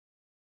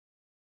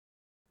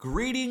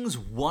Greetings,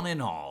 one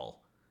and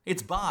all.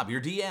 It's Bob,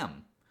 your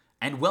DM,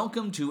 and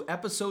welcome to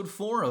episode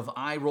 4 of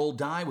I Roll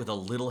Die with a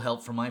little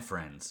help from my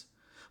friends.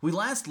 We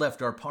last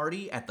left our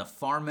party at the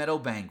Far Meadow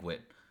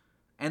Banquet,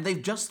 and they've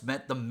just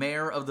met the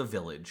mayor of the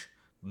village,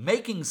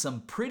 making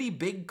some pretty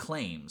big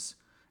claims,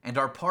 and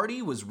our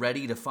party was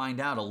ready to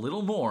find out a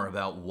little more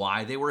about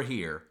why they were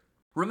here.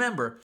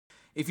 Remember,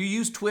 if you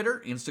use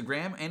Twitter,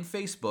 Instagram, and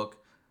Facebook,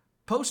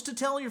 post to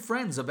tell your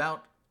friends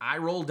about I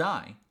Roll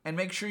Die, and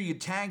make sure you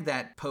tag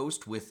that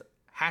post with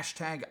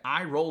hashtag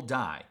I Roll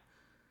Die.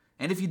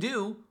 And if you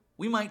do,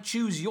 we might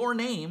choose your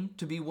name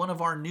to be one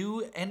of our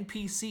new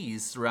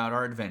NPCs throughout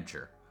our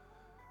adventure.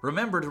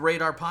 Remember to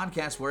rate our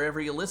podcast wherever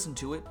you listen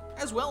to it,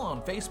 as well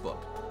on Facebook.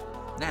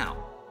 Now,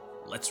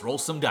 let's roll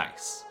some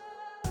dice.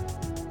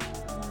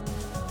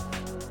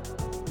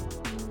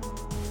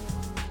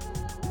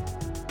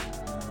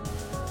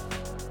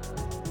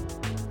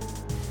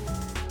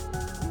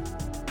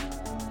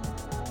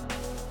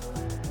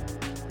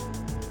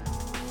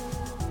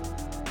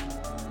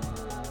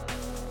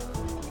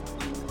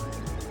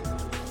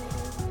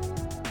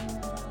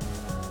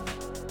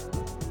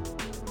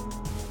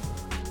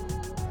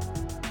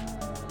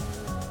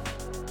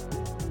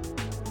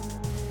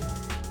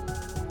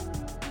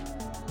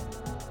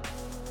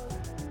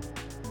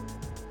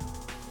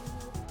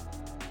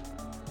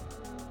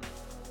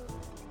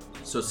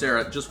 So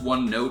Sarah, just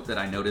one note that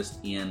I noticed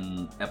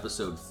in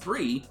episode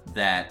 3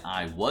 that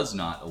I was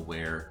not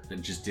aware,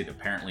 that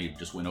apparently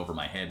just went over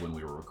my head when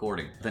we were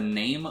recording. The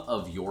name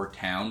of your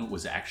town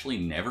was actually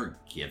never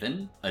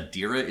given.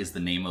 Adira is the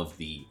name of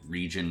the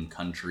region,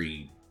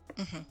 country,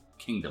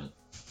 kingdom.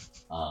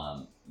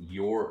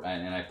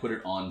 And I put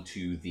it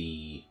onto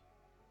the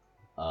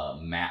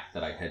map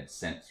that I had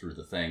sent through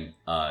the thing.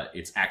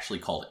 It's actually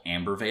called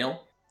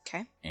Ambervale.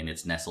 Okay. And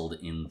it's nestled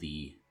in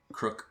the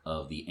crook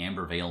of the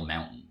Ambervale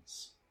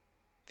Mountains.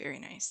 Very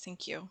nice,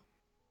 thank you.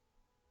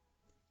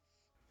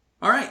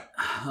 All right,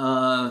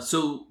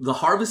 so the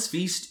Harvest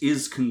Feast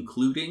is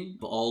concluding.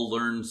 We've all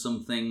learned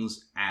some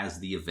things as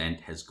the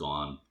event has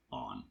gone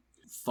on.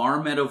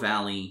 Far Meadow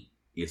Valley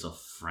is a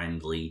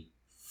friendly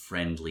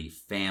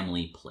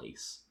family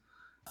place.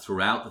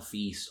 Throughout the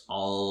feast,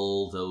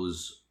 all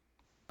those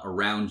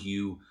around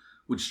you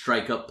would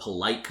strike up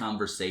polite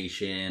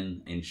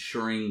conversation,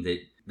 ensuring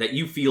that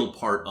you feel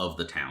part of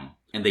the town.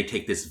 And they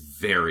take this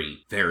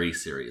very, very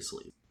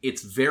seriously.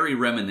 It's very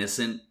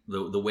reminiscent,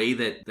 the way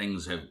that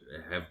things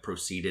have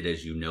proceeded,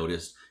 as you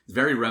noticed, is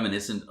very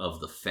reminiscent of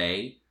the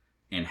Fae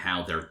and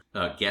how their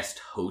guest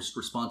host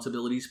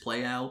responsibilities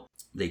play out.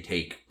 They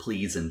take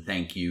please and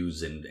thank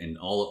yous and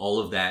all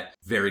of that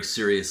very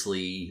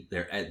seriously.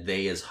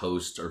 They as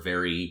hosts are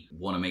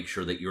want to make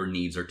sure that your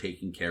needs are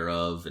taken care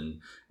of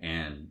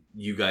and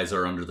you guys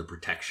are under the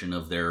protection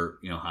of their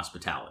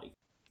hospitality.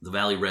 The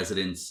Valley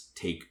residents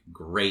take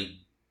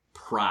great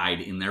pride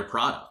in their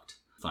product.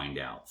 Find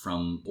out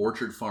from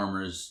orchard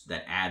farmers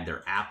that add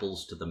their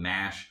apples to the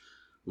mash,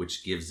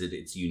 which gives it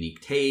its unique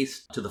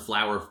taste, to the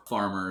flower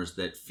farmers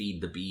that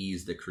feed the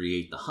bees that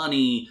create the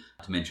honey,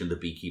 to mention the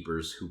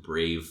beekeepers who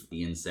brave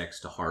the insects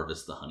to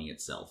harvest the honey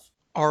itself.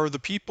 Are the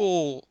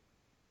people,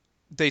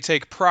 they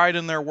take pride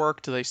in their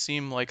work? Do they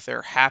seem like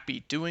they're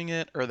happy doing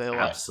it? Or are they like...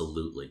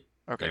 Absolutely.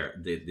 Okay.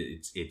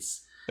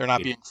 They're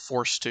not being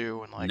forced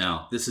to and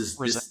no,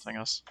 resenting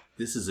us.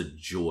 This is a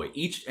joy.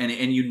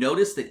 And you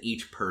notice that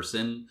each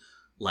person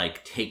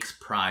takes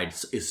pride,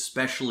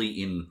 especially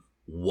in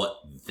what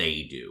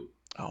they do.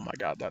 Oh my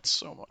god, that's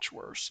so much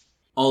worse.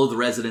 All of the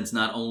residents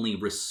not only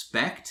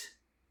respect,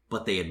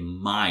 but they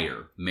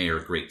admire Mayor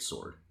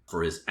Greatsword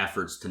for his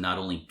efforts to not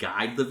only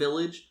guide the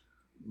village,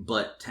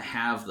 but to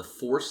have the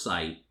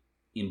foresight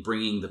in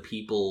bringing the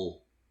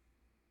people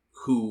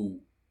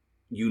who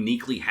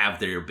uniquely have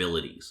their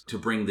abilities to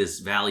bring this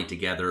valley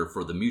together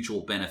for the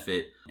mutual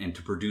benefit and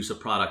to produce a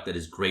product that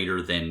is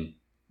greater than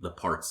the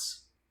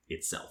parts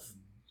itself.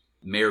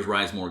 Mayor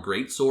Rismore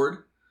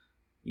Greatsword,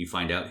 you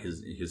find out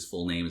his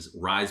full name is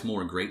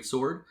Rismore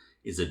Greatsword,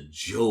 is a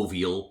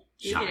jovial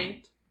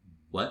giant.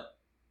 What?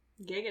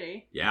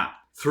 Giggity. Yeah.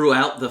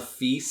 Throughout the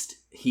feast,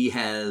 he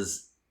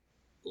has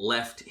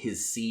left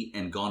his seat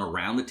and gone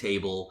around the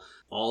table,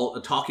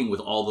 talking with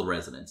all the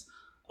residents,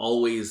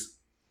 always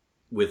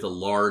with a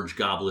large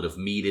goblet of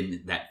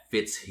mead that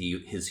fits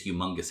his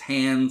humongous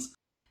hands,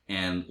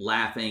 and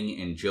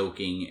laughing and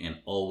joking, and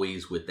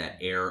always with that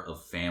air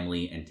of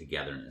family and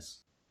togetherness.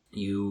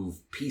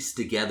 You've pieced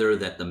together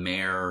that the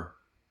mayor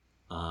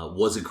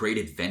was a great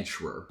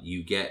adventurer.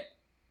 You get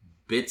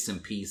bits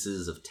and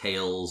pieces of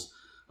tales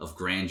of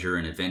grandeur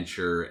and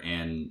adventure,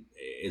 and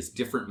as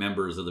different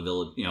members of the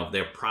village,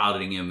 they're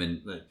prodding him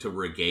and to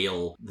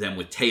regale them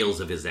with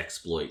tales of his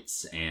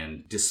exploits.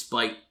 And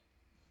despite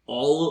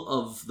all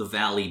of the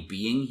valley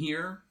being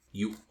here,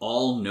 you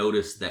all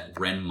notice that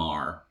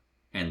Renmar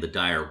and the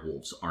dire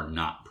wolves are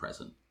not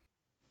present.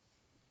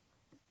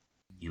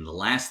 And the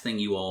last thing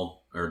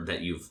that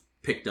you've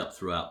picked up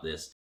throughout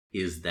this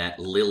is that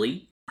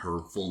Lily, her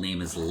full name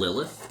is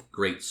Lilith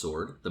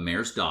Greatsword, the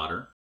mayor's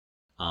daughter.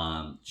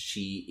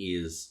 She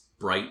is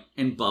bright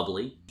and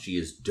bubbly. She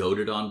is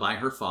doted on by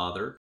her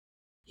father.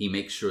 He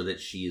makes sure that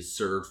she is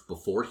served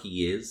before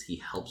he is. He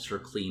helps her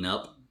clean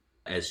up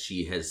as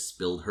she has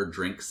spilled her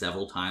drink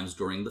several times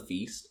during the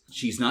feast.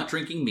 She's not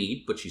drinking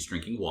mead, but she's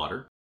drinking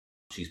water.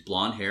 She's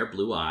blonde hair,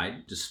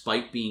 blue-eyed.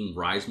 Despite being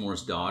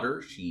Risemore's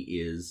daughter, she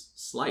is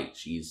slight.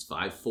 She's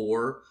 5'4",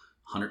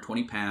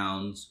 120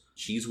 pounds.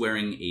 She's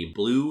wearing a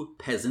blue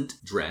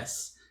peasant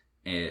dress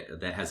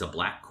that has a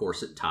black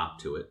corset top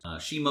to it.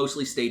 She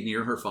mostly stayed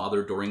near her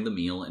father during the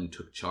meal and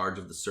took charge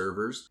of the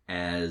servers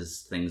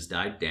as things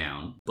died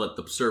down. But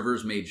the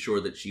servers made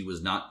sure that she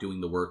was not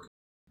doing the work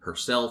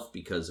herself,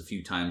 because a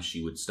few times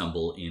she would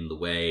stumble in the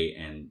way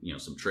and,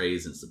 some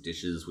trays and some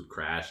dishes would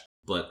crash.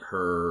 But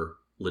her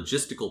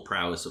logistical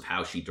prowess of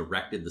how she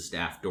directed the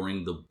staff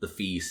during the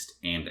feast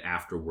and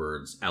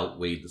afterwards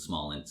outweighed the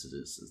small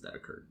incidences that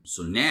occurred.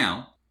 So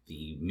now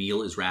the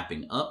meal is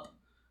wrapping up.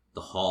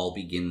 The hall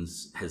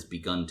has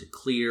begun to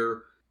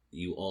clear.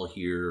 You all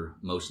hear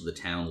most of the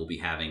town will be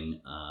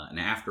having an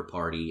after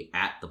party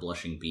at the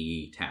Blushing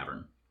Bee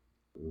Tavern.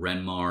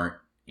 Renmar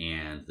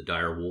and the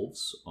Dire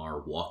Wolves are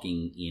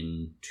walking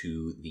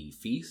into the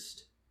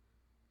feast,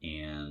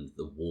 and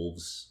the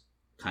wolves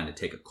kind of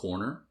take a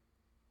corner,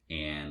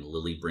 and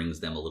Lily brings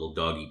them a little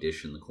doggy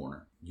dish in the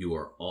corner. You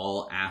are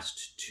all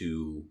asked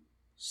to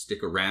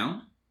stick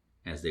around,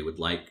 as they would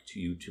like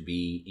you to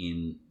be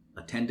in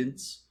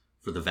attendance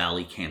for the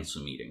Valley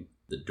Council meeting.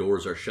 The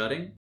doors are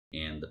shutting,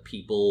 and the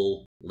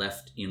people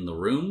left in the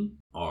room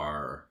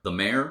are the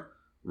mayor,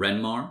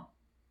 Renmar,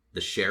 the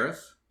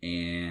sheriff,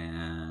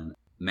 and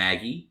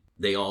Maggie.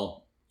 They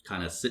all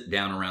kind of sit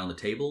down around the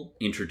table,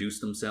 introduce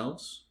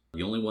themselves.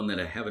 The only one that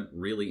I haven't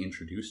really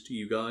introduced to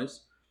you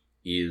guys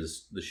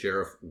is the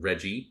sheriff,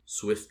 Reggie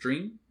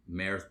Swiftdream.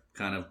 Mayor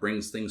kind of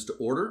brings things to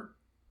order,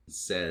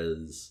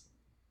 says,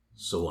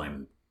 "So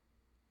I'm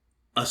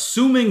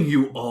assuming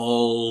you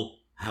all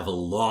have a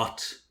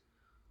lot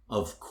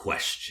of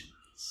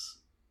questions."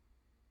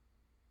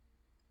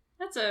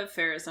 That's a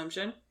fair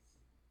assumption.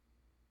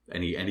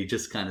 And he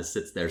just kind of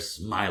sits there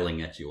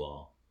smiling at you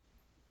all.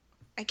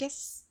 I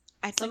guess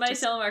I'd Somebody like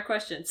to... tell him our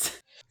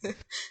questions.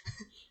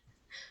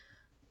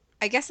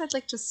 I guess I'd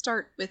like to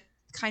start with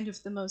kind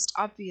of the most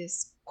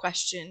obvious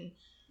question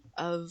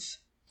of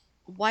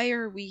why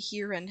are we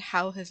here and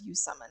how have you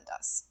summoned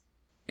us?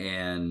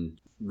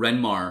 And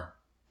Renmar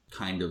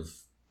kind of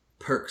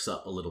perks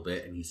up a little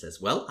bit and he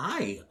says, "Well,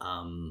 I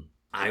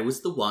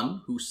was the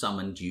one who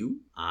summoned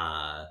you,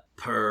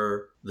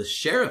 per the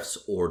sheriff's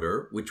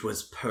order, which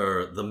was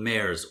per the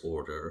mayor's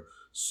order.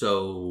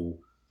 So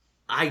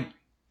I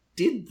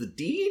did the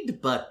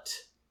deed, but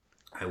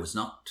I was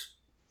not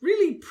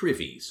really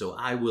privy, so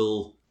I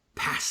will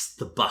pass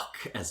the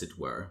buck, as it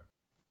were."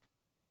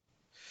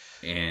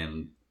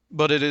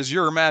 But it is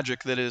your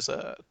magic that is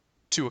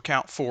to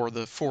account for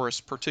the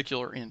forest's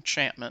particular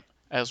enchantment,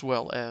 as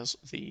well as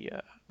the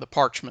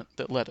parchment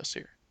that led us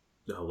here.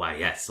 Oh, why,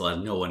 yes. Well,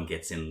 no one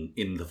gets in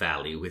the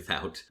valley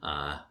without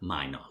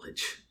my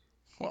knowledge.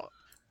 Well,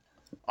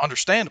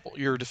 understandable.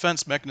 Your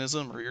defense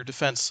mechanism or your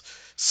defense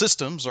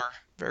systems are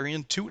very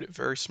intuitive,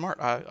 very smart.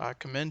 I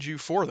commend you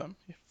for them,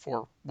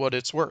 for what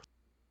it's worth.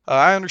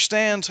 I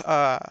understand,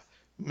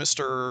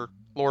 Mr.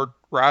 Lord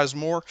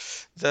Risemore,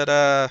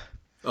 that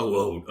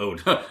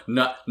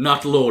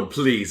Not Lord,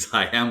 please.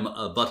 I am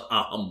but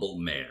a humble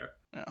mayor.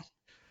 Yeah.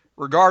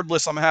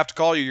 Regardless, I'm going to have to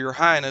call you Your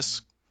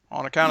Highness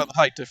on account of the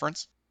height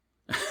difference.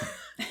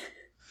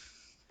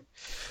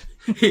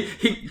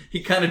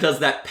 He kind of does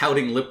that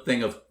pouting lip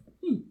thing of,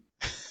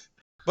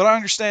 But I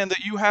understand that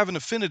you have an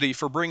affinity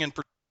for bringing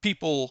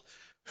people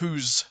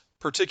whose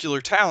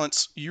particular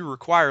talents you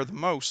require the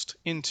most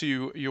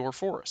into your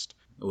forest.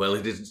 Well,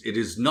 it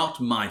is not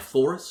my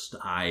forest.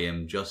 I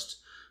am just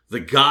the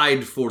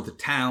guide for the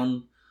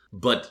town.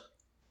 But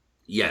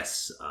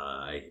yes,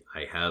 I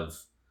have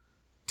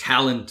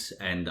talent,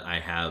 and I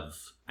have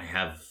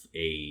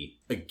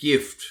a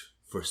gift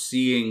for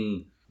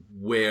seeing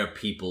where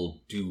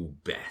people do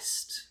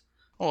best.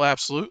 Well,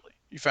 absolutely.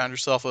 You found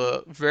yourself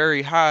a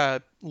very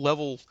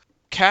high-level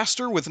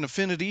caster with an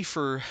affinity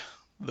for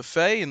the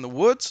Fae in the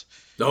woods.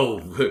 Oh,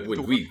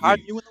 would we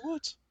hide you in the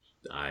woods?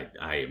 I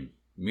am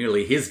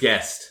merely his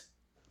guest.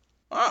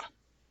 Ah.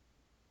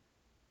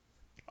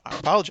 I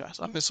apologize.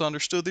 I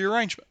misunderstood the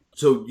arrangement.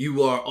 So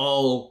you are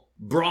all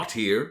brought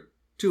here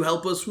to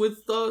help us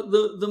with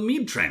the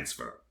mead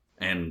transfer.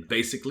 And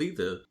basically,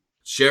 the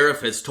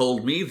sheriff has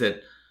told me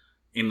that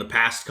in the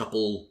past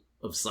couple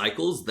of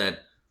cycles that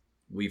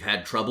we've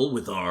had trouble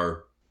with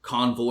our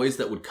convoys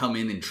that would come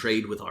in and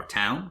trade with our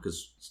town,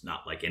 because it's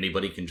not like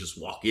anybody can just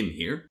walk in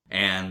here.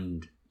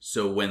 And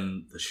so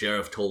when the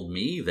sheriff told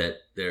me that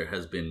there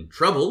has been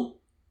trouble,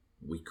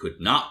 we could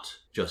not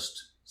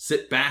just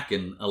sit back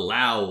and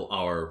allow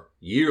our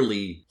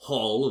yearly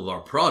haul of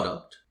our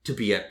product to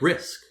be at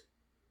risk.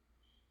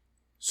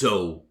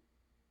 So,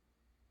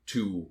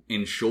 to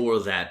ensure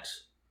that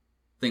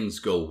things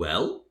go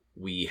well,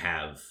 we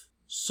have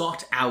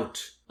sought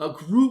out a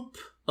group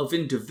of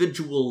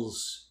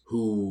individuals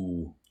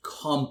who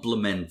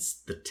complements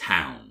the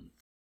town.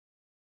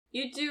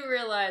 You do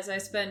realize I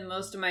spend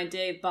most of my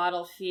day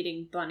bottle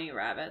feeding bunny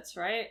rabbits,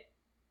 right?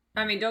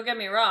 I mean, don't get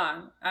me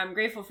wrong. I'm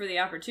grateful for the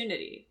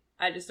opportunity.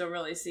 I just don't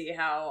really see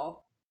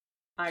how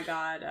I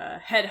got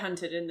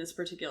headhunted in this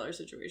particular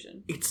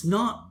situation. It's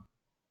not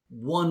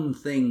one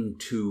thing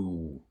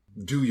to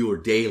do your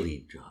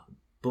daily job,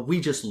 but we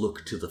just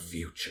look to the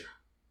future.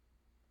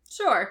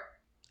 Sure.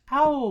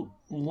 How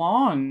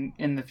long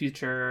in the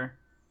future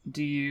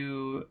do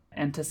you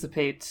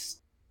anticipate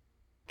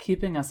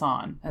keeping us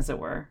on, as it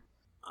were?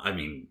 I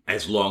mean,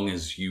 as long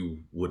as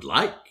you would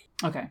like.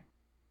 Okay.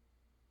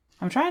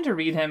 I'm trying to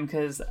read him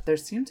because there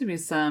seemed to be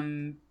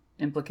some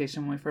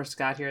implication when we first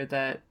got here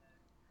that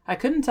I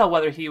couldn't tell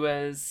whether he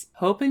was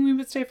hoping we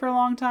would stay for a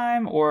long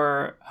time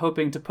or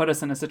hoping to put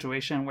us in a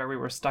situation where we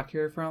were stuck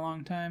here for a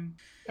long time.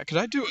 Could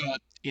I do an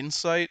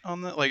insight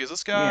on that? Like, is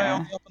this guy Yeah.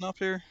 on the up and up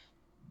here?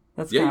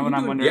 That's Yeah, kind of you what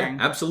I'm do it. wondering.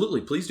 Yeah,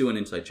 absolutely. Please do an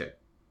insight check.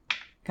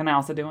 Can I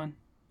also do one?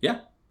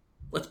 Yeah.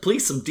 Let's play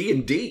some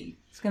D&D.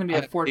 It's going to be I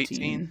a have 14.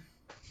 18.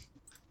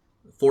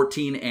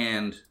 14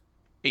 and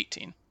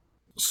 18.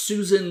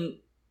 Susan,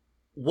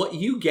 what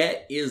you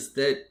get is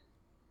that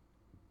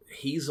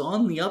he's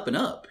on the up and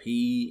up.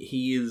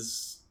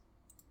 He's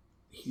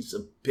a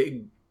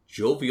big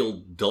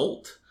jovial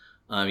dolt.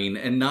 I mean,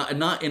 and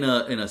not in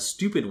a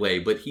stupid way,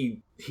 but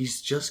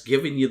he's just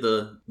giving you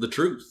the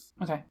truth.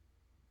 Okay.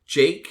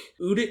 Jake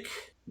Udick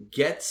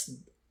gets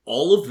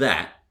all of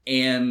that,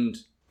 and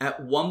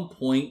at one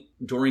point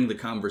during the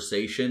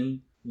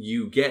conversation,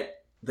 you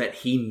get that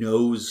he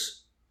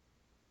knows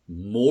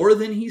more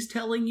than he's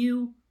telling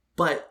you,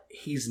 but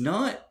he's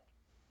not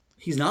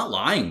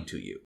lying to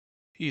you.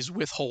 He's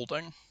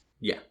withholding.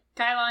 Yeah.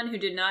 Kylon, who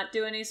did not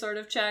do any sort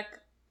of check,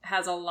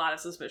 has a lot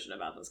of suspicion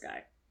about this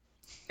guy.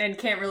 And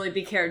can't really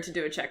be cared to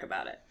do a check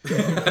about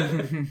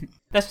it.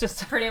 That's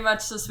just... Pretty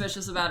much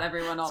suspicious about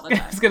everyone all the I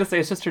time. was going to say,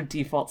 it's just her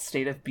default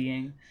state of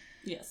being.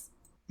 Yes.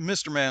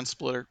 Mr.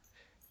 Mansplitter,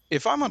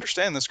 if I'm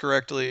understanding this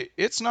correctly,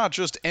 it's not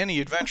just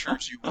any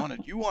adventures you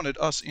wanted. You wanted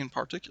us in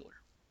particular.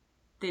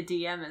 The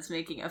DM is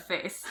making a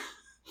face.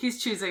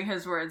 He's choosing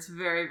his words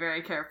very,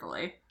 very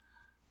carefully.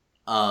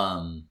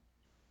 Um.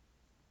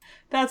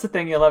 That's the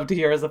thing you love to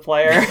hear as a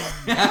player.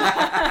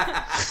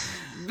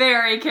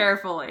 Very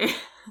carefully.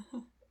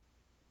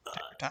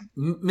 Take your time.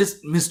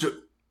 Mr.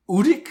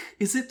 Udick,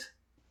 is it?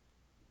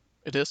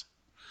 It is.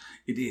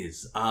 It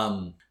is.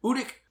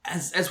 Udick,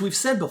 as we've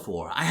said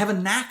before, I have a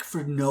knack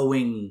for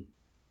knowing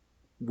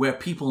where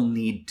people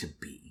need to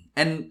be.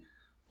 And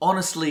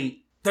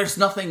honestly, there's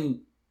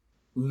nothing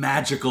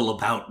magical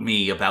about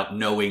me, about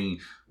knowing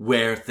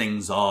where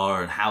things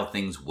are and how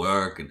things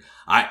work. And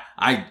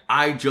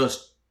I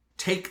just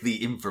take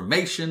the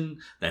information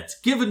that's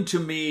given to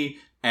me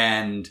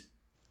and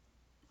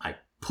I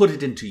put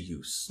it into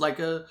use. Like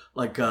a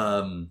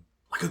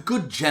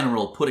good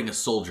general putting a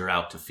soldier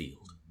out to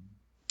field.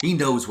 He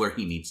knows where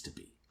he needs to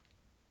be.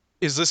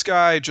 Is this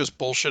guy just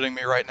bullshitting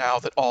me right now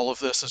that all of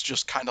this is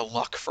just kind of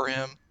luck for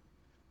him?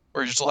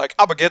 Or he's just like,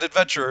 I'm gonna get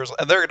adventurers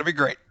and they're gonna be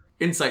great.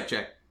 Insight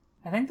check.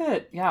 I think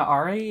that, yeah,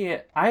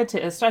 Ari, I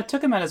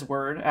took him at his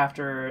word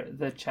after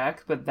the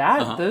check, but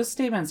those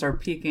statements are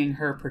piquing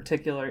her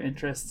particular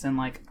interests in,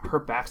 like, her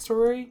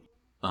backstory.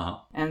 Uh-huh.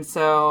 And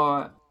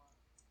so,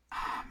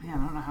 man, I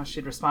don't know how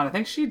she'd respond. I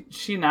think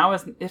she now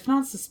is, if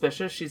not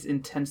suspicious, she's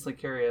intensely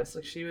curious.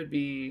 Like, she would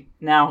be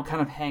now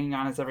kind of hanging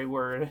on his every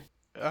word.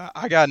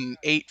 I got an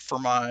 8 for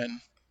my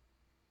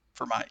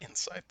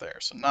insight there,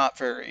 so not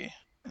very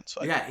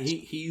insight. Yeah,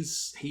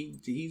 he's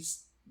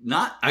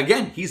not,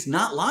 again, he's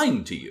not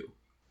lying to you.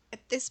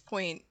 At this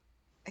point,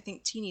 I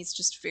think Teeny's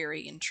just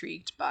very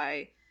intrigued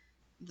by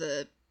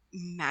the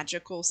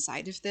magical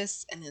side of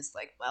this and is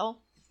like,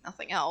 well, if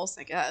nothing else,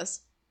 I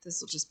guess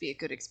this will just be a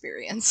good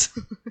experience.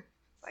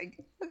 Like,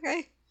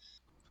 okay.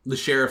 The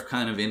sheriff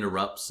kind of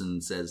interrupts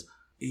and says,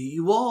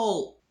 you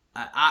all,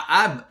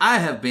 I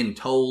have been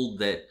told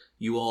that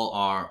you all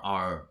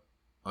are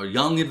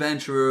young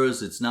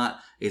adventurers. It's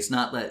not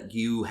that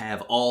you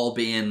have all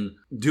been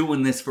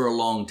doing this for a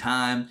long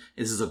time.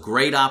 This is a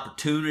great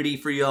opportunity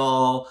for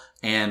y'all.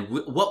 And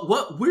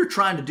what we're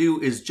trying to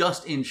do is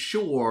just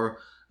ensure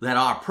that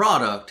our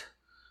product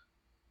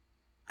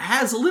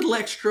has a little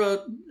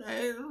extra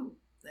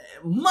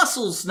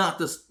muscle's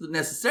not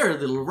necessarily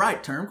the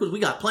right term because we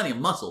got plenty of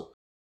muscle.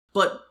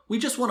 But we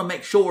just want to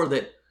make sure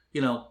that,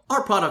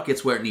 our product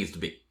gets where it needs to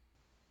be.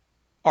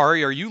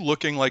 Ari, are you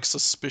looking like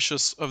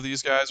suspicious of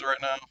these guys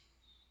right now?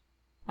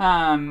 Or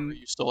are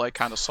you still like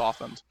kind of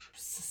softened?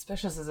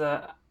 Suspicious is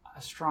a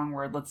strong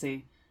word. Let's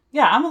see.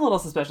 Yeah, I'm a little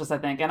suspicious, I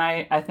think. And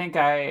I think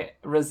I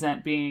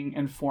resent being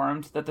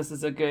informed that this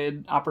is a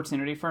good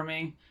opportunity for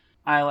me.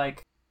 I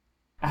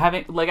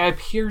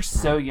appear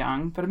so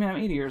young, but I mean, I'm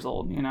 80 years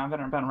old. I've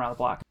been around the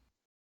block.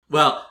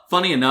 Well,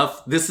 funny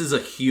enough, this is a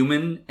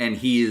human and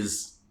he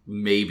is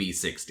maybe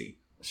 60.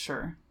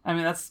 Sure. I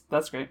mean,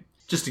 that's great.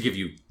 Just to give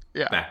you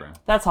background.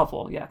 That's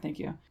helpful. Yeah, thank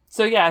you.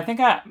 So yeah, I think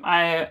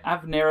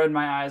I've narrowed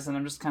my eyes and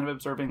I'm just kind of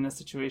observing the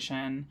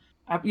situation.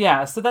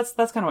 So that's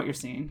kind of what you're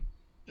seeing.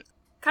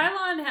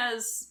 Kylon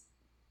has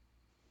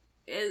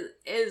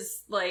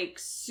is like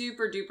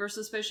super duper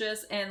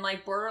suspicious and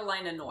like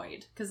borderline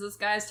annoyed because this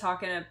guy's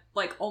talking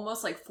like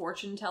almost like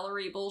fortune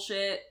tellery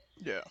bullshit.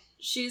 Yeah.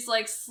 She's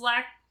like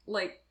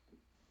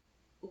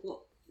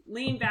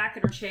leaned back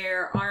in her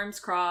chair, arms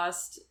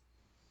crossed,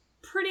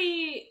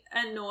 pretty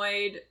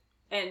annoyed,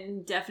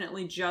 and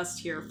definitely just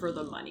here for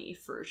the money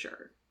for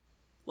sure.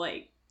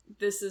 Like,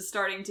 this is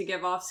starting to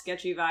give off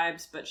sketchy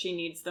vibes, but she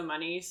needs the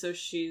money, so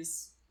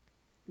she's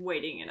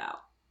waiting it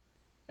out.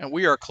 And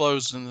we are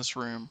closed in this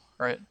room,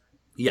 right?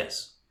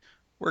 Yes.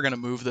 We're going to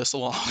move this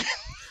along.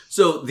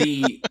 So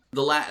Maggie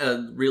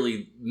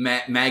Longbrew,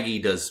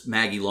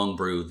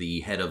 the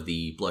head of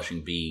the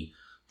Blushing Bee,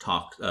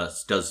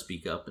 does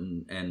speak up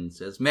and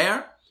says,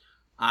 Mayor,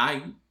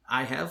 I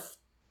have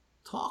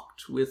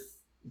talked with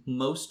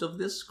most of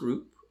this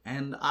group,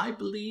 and I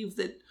believe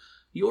that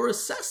your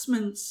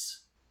assessments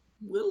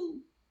will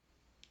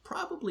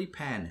probably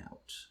pan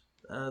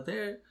out.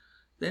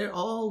 They're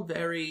all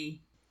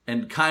very,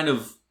 and kind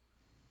of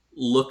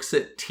looks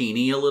at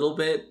Teeny a little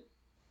bit,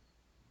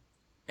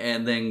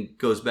 and then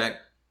goes back.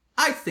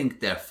 I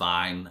think they're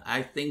fine.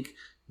 I think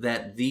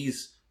that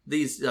these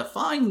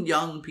fine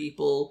young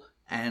people,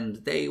 and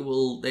they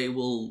will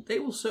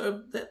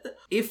serve.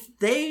 If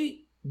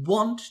they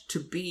want to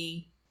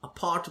be a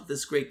part of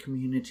this great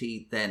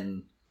community,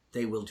 then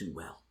they will do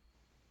well.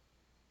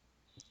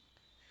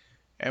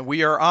 And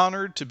we are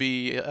honored to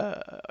be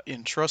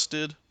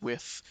entrusted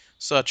with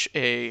such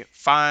a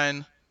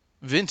fine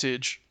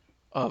vintage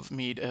of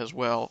mead as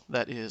well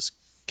that is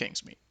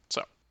King's Mead.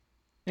 So,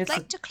 I'd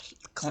like to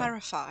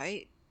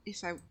clarify,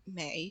 if I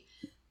may,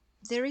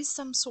 there is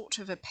some sort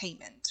of a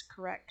payment,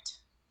 correct?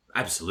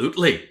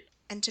 Absolutely.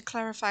 And to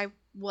clarify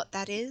what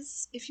that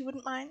is, if you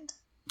wouldn't mind?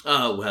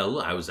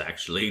 Well, I was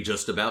actually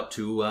just about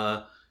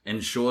to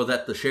ensure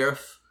that the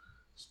sheriff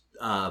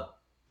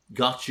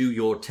got you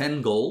your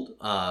 10 gold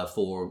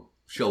for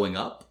showing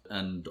up,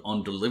 and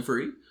on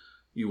delivery,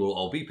 you will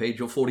all be paid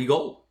your 40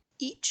 gold.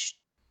 Each?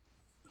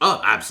 Oh,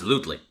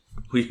 absolutely.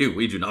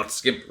 We do not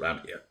skimp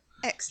around here.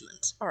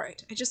 Excellent. All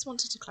right. I just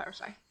wanted to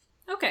clarify.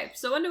 Okay,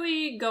 so when do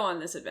we go on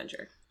this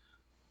adventure?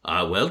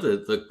 Well,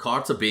 the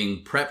carts are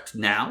being prepped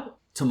now.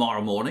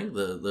 Tomorrow morning,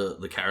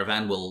 the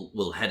caravan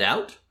will head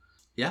out.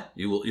 Yeah,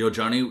 your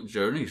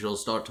journey shall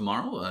start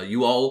tomorrow.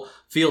 You all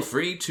feel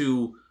free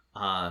to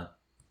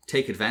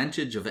take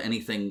advantage of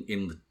anything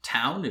in the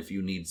town if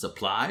you need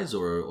supplies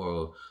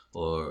or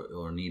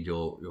need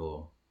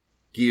your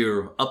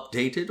gear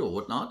updated or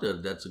whatnot.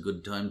 That's a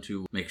good time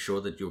to make sure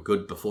that you're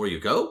good before you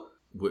go.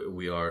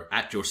 We are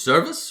at your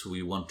service.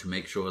 We want to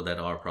make sure that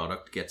our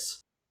product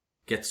gets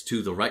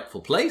to the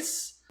rightful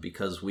place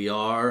because we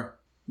are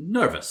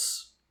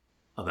nervous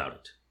about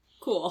it.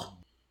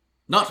 Cool.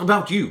 Not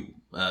about you.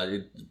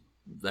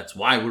 That's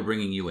why we're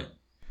bringing you in.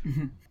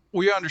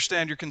 we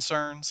understand your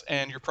concerns,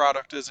 and your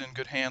product is in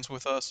good hands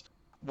with us.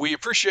 We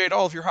appreciate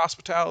all of your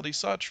hospitality,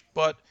 such,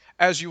 but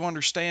as you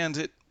understand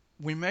it,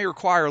 we may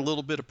require a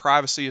little bit of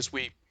privacy as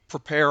we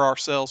prepare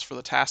ourselves for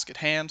the task at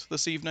hand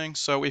this evening.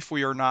 So if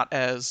we are not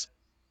as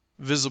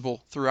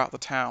visible throughout the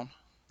town,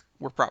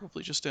 we're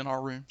probably just in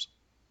our rooms.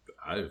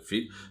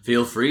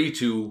 Feel free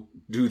to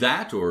do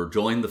that or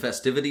join the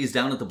festivities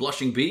down at the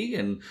Blushing Bee,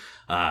 and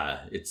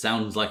it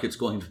sounds like it's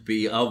going to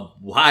be a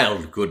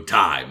wild good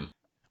time.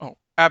 Oh,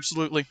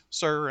 absolutely,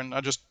 sir, and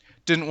I just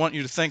didn't want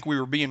you to think we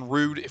were being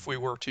rude if we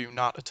were to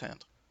not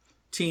attend.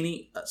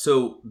 Teeny,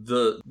 so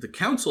the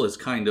council has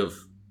kind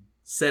of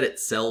set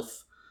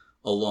itself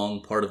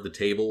along part of the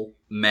table.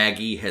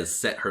 Maggie has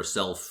set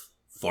herself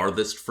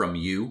farthest from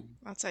you.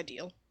 That's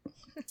ideal.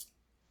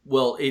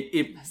 Well,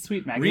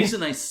 Sweet Maggie.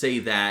 Reason I say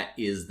that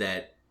is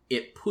that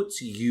it puts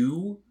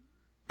you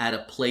at a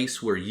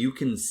place where you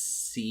can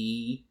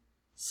see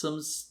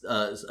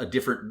a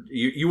different.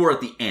 You were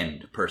at the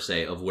end per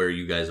se of where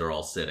you guys are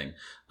all sitting.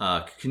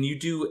 Can you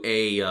do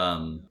a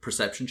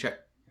perception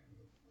check?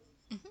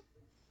 Mm-hmm.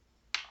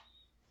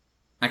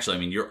 Actually, I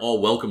mean, you're all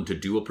welcome to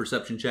do a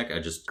perception check.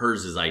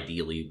 Hers is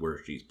ideally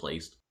where she's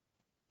placed.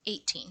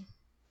 18.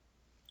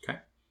 Okay.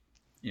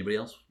 Anybody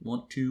else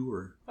want to,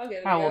 or? I'll give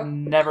it I a will go.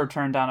 never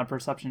turn down a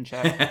perception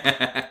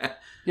check.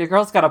 Your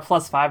girl's got a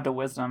 +5 to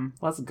wisdom.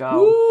 Let's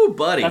go. Ooh,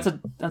 buddy.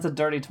 That's a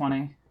dirty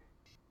 20.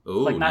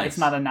 Ooh, Like nice. It's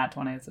not a nat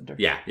 20. It's a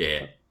dirty. Yeah.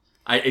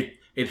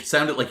 It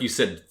sounded like you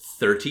said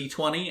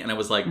 30-20, and I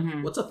was like,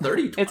 what's a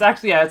 30-20? It's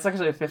actually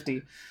a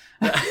 50.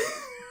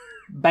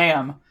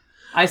 Bam.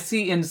 I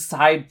see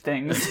inside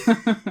things.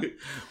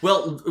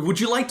 Well,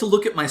 would you like to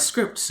look at my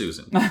script,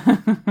 Susan?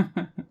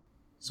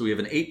 So we have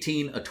an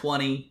 18, a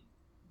 20.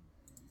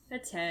 A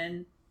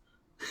 10.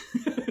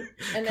 And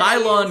then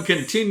Kylon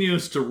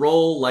continues to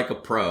roll like a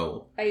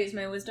pro. I use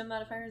my wisdom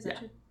modifier, is that Yeah.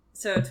 true?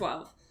 So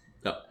 12.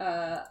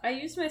 Oh. I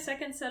used my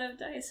second set of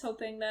dice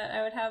hoping that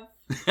I would have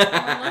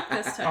more luck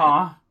this time.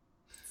 Aw.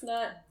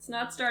 It's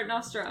not starting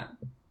off strong.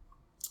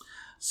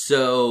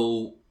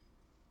 So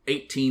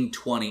 18,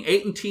 20.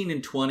 18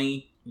 and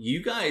 20,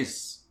 you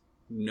guys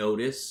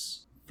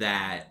notice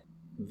that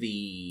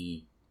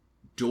the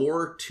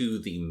door to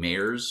the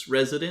mayor's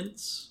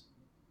residence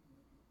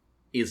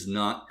is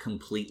not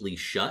completely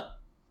shut.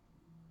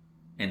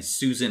 And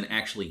Susan,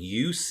 actually,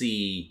 you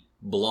see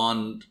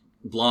blonde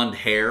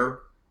hair,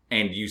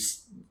 and you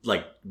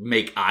like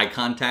make eye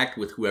contact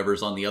with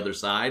whoever's on the other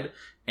side,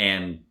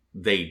 and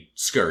they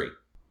scurry.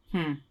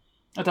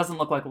 It doesn't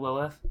look like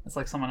Lilith. It's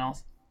like someone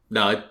else.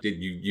 No,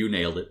 you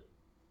nailed it.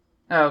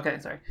 Oh, okay,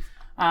 sorry.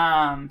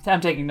 I'm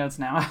taking notes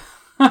now.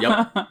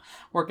 Yep.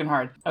 Working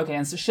hard. Okay,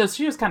 and so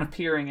she was kind of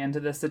peering into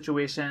this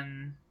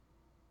situation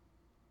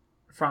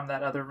from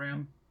that other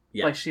room.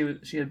 Yeah. Like she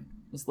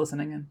was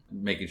listening in.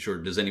 Making sure,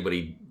 does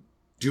anybody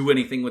do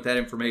anything with that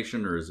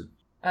information, or is it...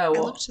 Oh, I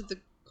well, looked to the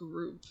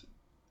group.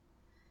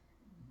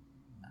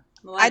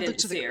 Well, I I'd didn't look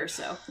to the see her, group.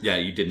 so. Yeah,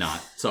 you did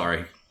not.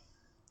 Sorry.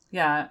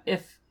 yeah,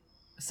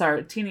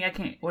 sorry, Teeny, I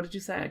can't, what did you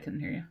say? I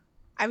couldn't hear you.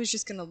 I was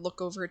just gonna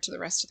look over to the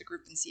rest of the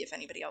group and see if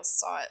anybody else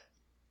saw it.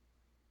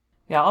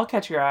 Yeah, I'll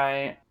catch your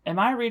eye. Am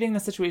I reading the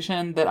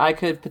situation that I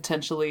could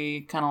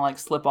potentially kind of like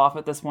slip off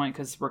at this point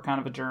because we're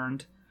kind of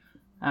adjourned?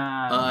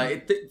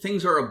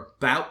 Things are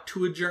about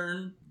to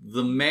adjourn.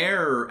 The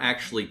mayor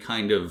actually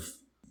kind of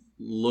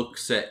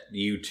looks at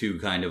you two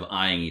kind of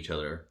eyeing each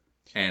other.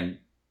 And,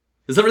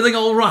 is everything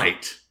all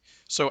right?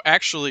 So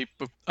actually,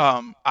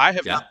 I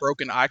have not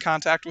broken eye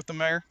contact with the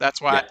mayor.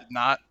 That's why I did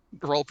not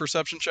roll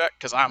perception check,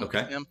 because I'm with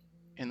him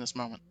in this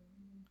moment.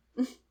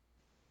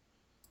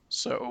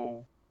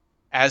 So,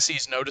 as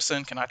he's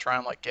noticing, can I try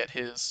and like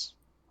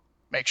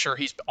make sure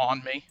he's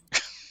on me?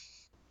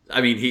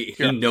 I mean, he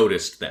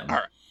noticed them. All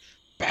right.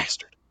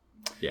 Bastard.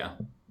 Yeah.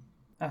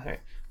 Okay,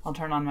 I'll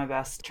turn on my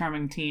best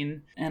charming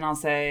teen, and I'll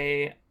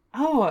say,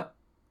 "Oh,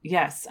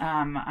 yes.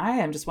 I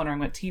am just wondering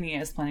what Teeny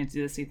is planning to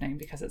do this evening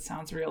because it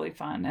sounds really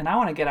fun, and I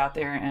want to get out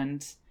there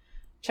and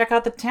check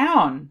out the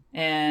town."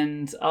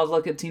 And I'll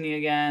look at Teeny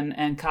again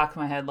and cock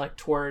my head like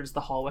towards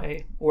the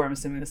hallway, where I'm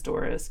assuming this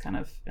door is, kind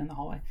of in the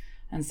hallway,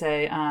 and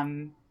say,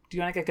 "Do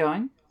you want to get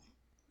going?"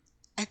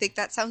 I think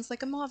that sounds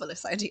like a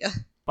marvelous idea.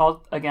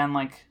 I'll again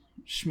like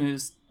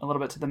schmooze a little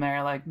bit to the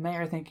mayor, like,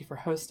 "Mayor, thank you for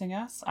hosting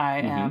us. I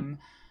am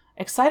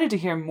excited to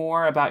hear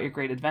more about your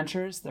great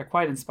adventures. They're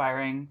quite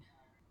inspiring.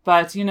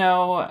 But,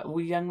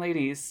 we young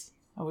ladies,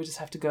 we just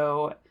have to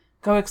go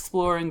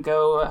explore and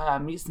go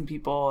meet some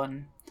people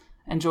and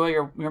enjoy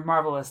your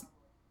marvelous,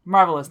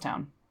 marvelous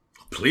town."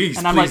 Please,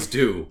 and I'm please like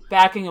do.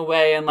 Backing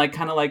away and like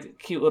kind of like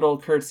cute little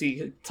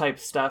curtsy type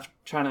stuff,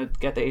 trying to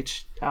get the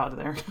H out of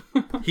there.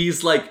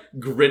 He's like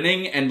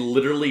grinning and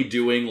literally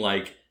doing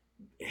like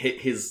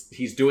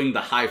he's doing the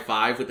high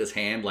five with his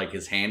hand, like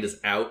his hand is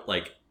out,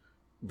 like,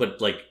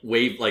 but like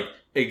wave, like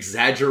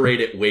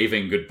exaggerated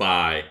waving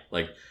goodbye,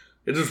 like,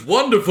 "It is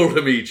wonderful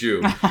to meet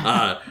you.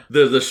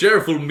 The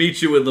sheriff will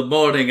meet you in the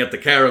morning at the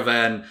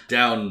caravan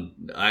down,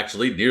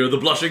 actually, near the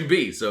Blushing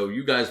Bee, so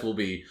you guys will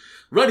be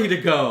ready to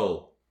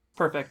go."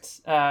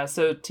 Perfect.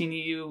 So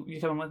Teeny, you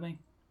coming with me?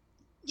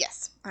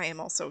 Yes, I am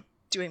also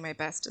doing my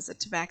best as a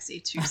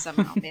tabaxi to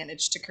somehow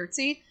manage to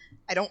curtsy.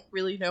 I don't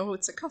really know,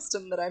 it's a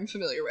custom that I'm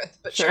familiar with,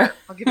 but sure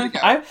I'll give it a go.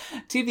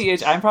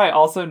 TBH, I'm probably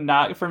also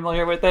not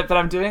familiar with it, but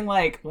I'm doing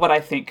like what I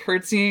think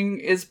curtsying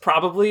is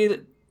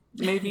probably,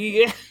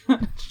 maybe.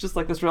 It's just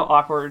like this real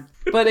awkward,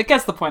 but it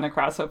gets the point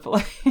across,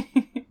 hopefully.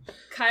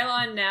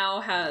 Kylon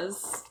now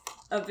has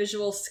a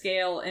visual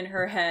scale in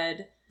her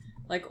head,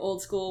 like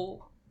old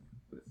school,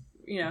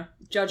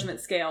 judgment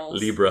scales.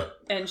 Libra.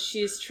 And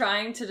she's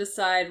trying to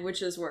decide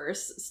which is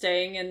worse,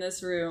 staying in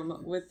this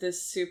room with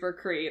this super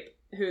creep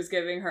who's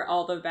giving her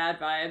all the bad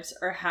vibes,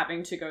 or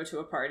having to go to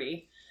a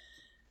party.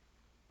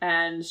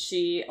 And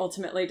she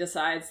ultimately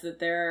decides that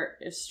there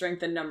is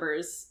strength in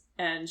numbers,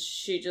 and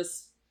she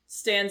just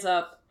stands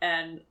up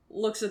and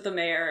looks at the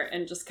mayor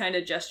and just kind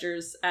of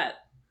gestures at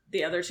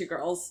the other two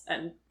girls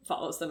and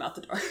follows them out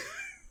the door.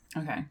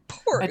 Okay.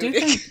 Poor I do Udic.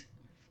 think,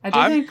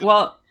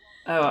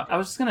 I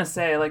was just going to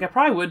say, like, I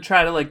probably would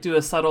try to, like, do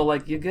a subtle,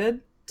 like, "You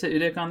good?" to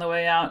Udic on the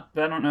way out,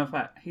 but I don't know if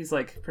he's,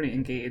 like, pretty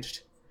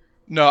engaged.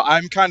 No,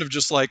 I'm kind of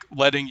just like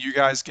letting you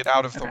guys get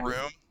out of the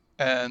room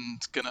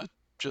and gonna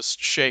just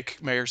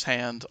shake Mayor's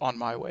hand on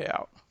my way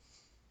out.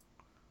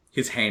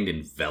 His hand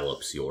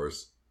envelops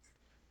yours.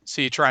 Is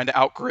he trying to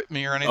outgrip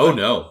me or anything? Oh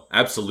no,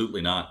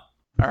 absolutely not.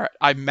 All right,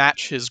 I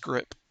match his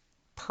grip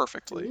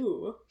perfectly.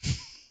 Ooh.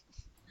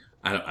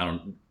 I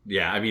don't.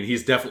 Yeah, I mean,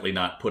 he's definitely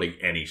not putting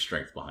any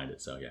strength behind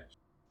it. So yeah.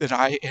 Then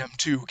I am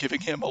too,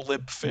 giving him a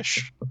limp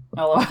fish.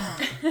 Hello.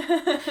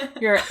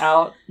 You're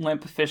out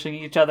limp fishing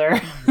each other.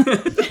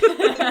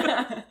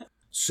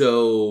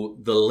 So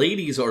the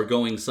ladies are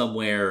going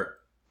somewhere.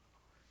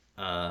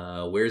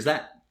 Where's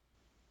that?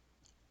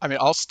 I mean,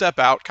 I'll step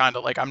out kind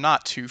of like I'm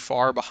not too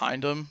far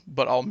behind them,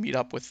 but I'll meet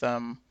up with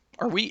them.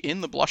 Are we in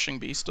the Blushing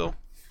Bee still?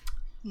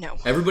 No.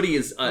 Everybody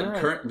is right.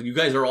 current. You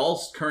guys are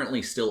all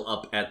currently still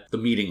up at the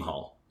meeting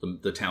hall,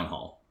 the town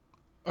hall.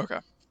 Okay.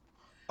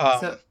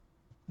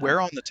 Where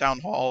on the town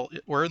hall?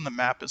 Where in the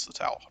map is the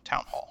town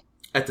hall?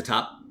 At the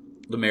top,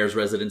 the mayor's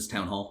residence,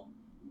 town hall.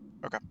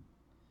 Okay.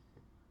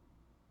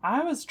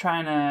 I was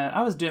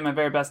doing my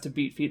very best to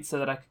beat feet so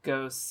that I could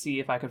go see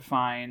if I could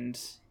find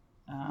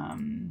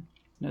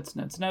notes,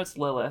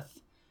 Lilith.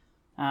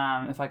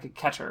 if I could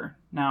catch her.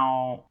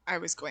 Now, I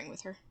was going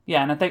with her.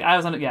 yeah, and I think I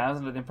was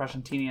under the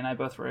impression Teeny and I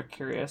both were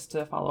curious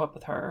to follow up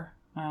with her.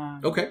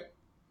 Okay.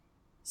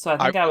 So I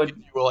think I would.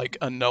 give you like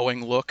a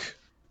knowing look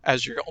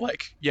as you're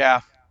like,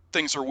 yeah,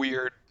 things are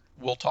weird.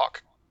 We'll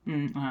talk.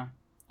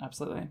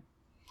 Absolutely.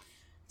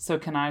 So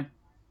can I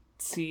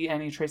see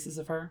any traces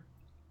of her?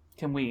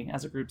 Can we,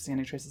 as a group, see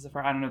any traces of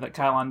her? I don't know that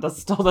Kylon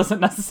still doesn't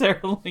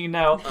necessarily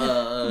know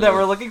that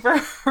we're looking for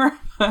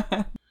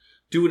her.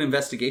 Do an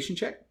investigation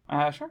check.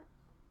 Sure.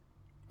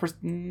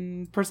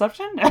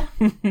 Perception?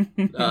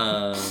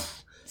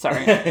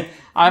 Sorry.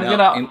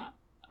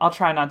 I'll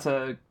try not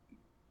to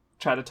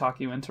try to talk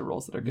you into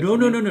rolls that are good.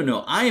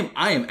 No. I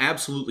am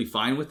absolutely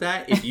fine with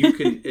that. If you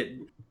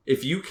can,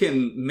 if you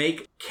can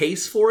make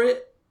case for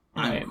it,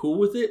 I'm cool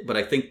with it. But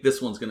I think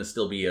this one's going to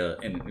still be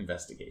an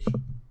investigation.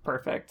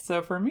 Perfect.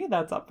 So for me,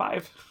 that's a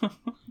 5.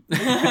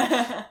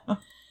 I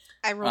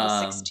rolled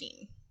a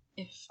 16,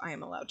 if I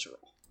am allowed to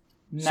roll.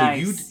 Nice. So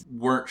you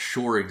weren't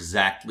sure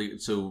exactly.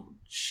 So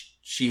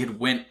she had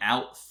went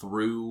out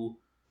through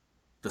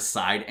the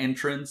side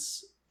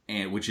entrance,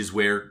 and which is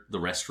where the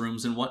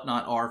restrooms and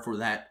whatnot are for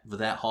that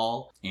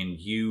hall. And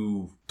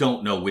you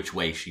don't know which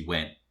way she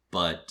went,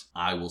 but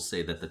I will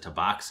say that the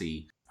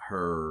Tabaxi,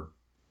 her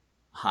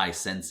high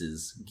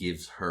senses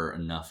gives her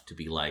enough to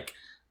be like,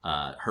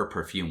 her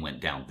perfume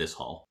went down this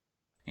hall.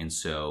 And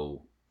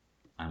so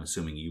I'm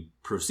assuming you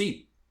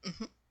proceed.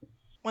 Mm-hmm.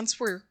 Once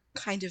we're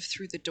kind of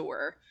through the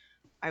door,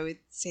 I would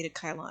say to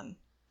Kylon,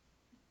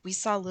 we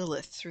saw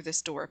Lilith through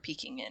this door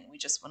peeking in. We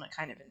just want to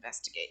kind of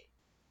investigate.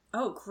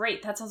 Oh,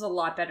 great. That sounds a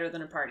lot better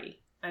than a party.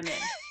 I'm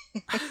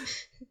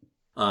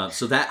in.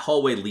 So that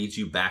hallway leads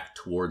you back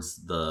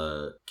towards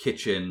the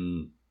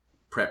kitchen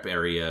prep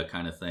area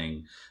kind of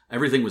thing.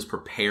 Everything was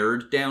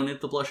prepared down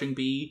at the Blushing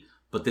Bee,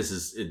 but this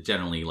is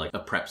generally like a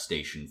prep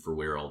station for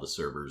where all the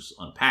servers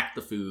unpack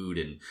the food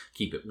and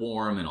keep it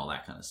warm and all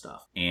that kind of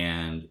stuff.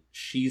 And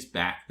she's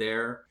back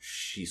there.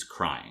 She's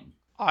crying.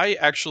 I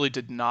actually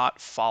did not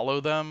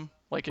follow them.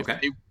 Like, if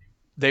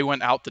they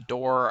went out the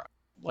door,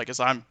 like, as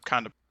I'm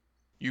kind of,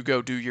 you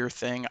go do your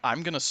thing,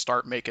 I'm going to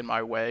start making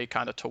my way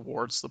kind of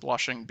towards the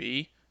Blushing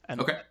Bee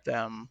and let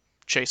them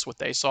chase what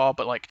they saw.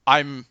 But, like,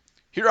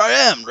 here I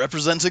am,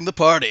 representing the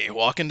party,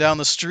 walking down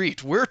the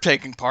street. We're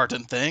taking part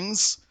in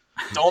things.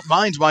 Don't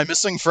mind my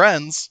missing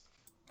friends.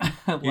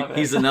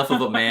 He's enough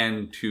of a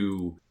man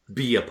to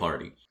be a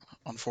party.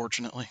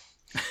 Unfortunately.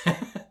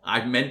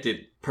 I meant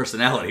it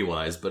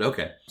personality-wise, but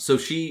okay. So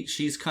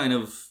she's kind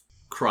of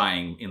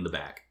crying in the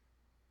back.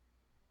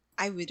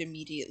 I would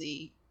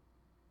immediately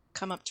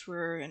come up to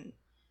her and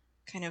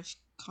kind of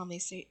calmly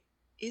say,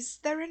 is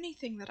there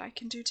anything that I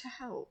can do to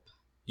help?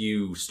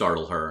 You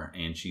startle her,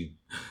 and she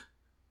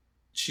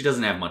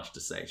doesn't have much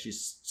to say.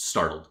 She's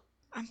startled.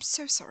 I'm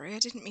so sorry. I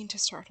didn't mean to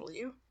startle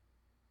you.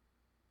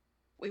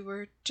 We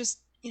were just,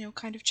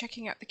 kind of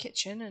checking out the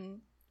kitchen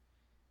and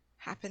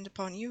happened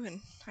upon you,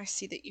 and I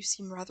see that you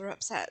seem rather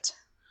upset.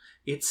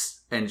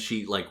 And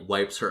she like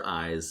wipes her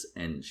eyes,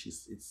 and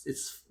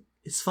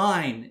it's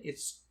fine.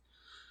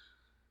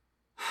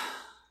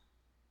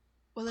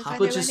 Well, if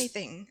Papa I know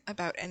anything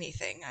about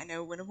anything, I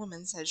know when a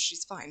woman says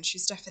she's fine,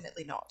 she's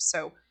definitely not,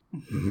 so...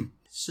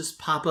 It's just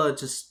Papa,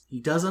 he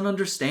doesn't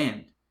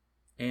understand.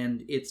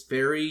 And it's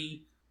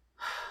very...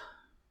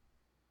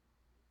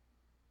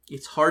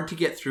 It's hard to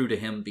get through to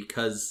him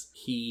because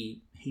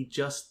he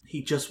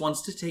just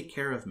wants to take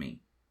care of me.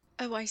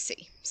 Oh, I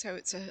see. So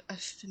it's a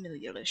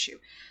familial issue.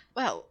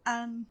 Well,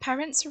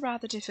 parents are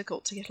rather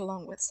difficult to get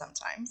along with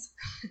sometimes.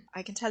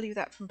 I can tell you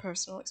that from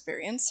personal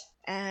experience.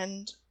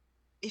 And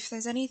if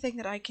there's anything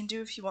that I can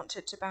do if you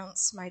wanted to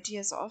bounce some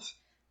ideas off,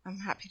 I'm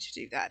happy to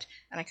do that.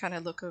 And I kind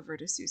of look over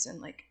to Susan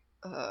like,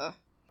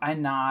 I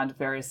nod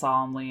very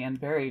solemnly and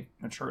very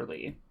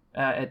maturely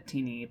at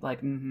Teeny, like,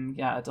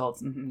 yeah,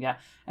 adults, yeah.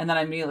 And then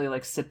I immediately,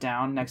 like, sit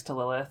down next to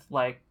Lilith,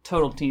 like,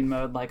 total teen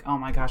mode, like, oh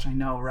my gosh, I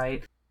know,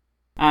 right?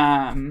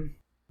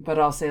 But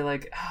I'll say,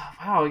 like, oh,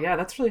 wow, yeah,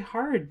 that's really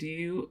hard. Do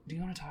you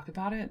want to talk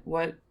about it?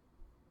 What?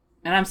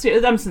 And I'm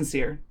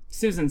sincere.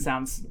 Susan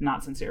sounds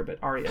not sincere, but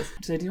Ari is.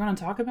 So do you want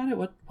to talk about it?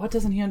 What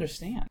doesn't he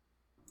understand?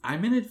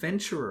 I'm an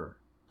adventurer.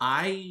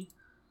 I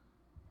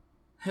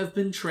have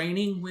been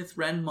training with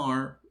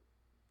Renmar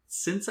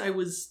since I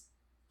was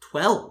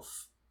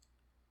 12.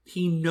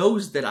 He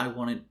knows that I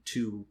wanted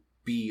to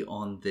be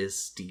on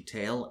this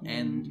detail,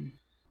 and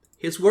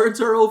his words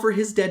are over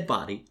his dead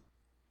body.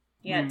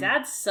 Yeah,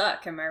 dads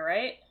suck, am I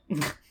right?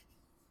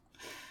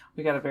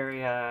 We got a very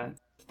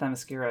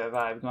Themyscira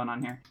vibe going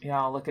on here.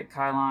 Yeah, I'll look at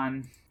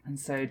Kylon and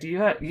say, do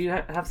you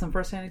have some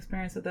first-hand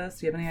experience with this?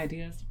 Do you have any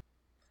ideas?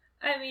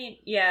 I mean,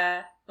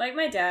 yeah. Like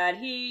my dad,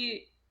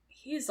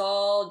 he's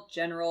all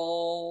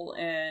general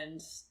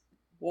and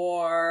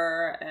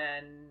war,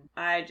 and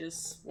I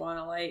just want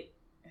to, like,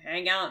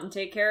 hang out and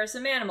take care of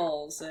some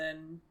animals,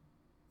 and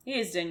he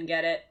just didn't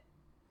get it.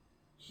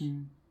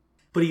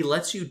 But he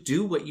lets you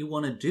do what you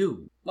want to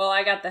do. Well,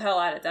 I got the hell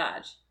out of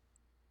Dodge.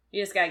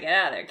 You just gotta get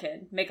out of there,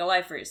 kid. Make a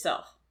life for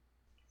yourself.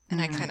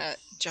 And I kind of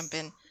jump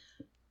in.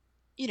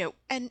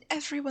 and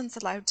everyone's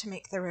allowed to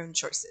make their own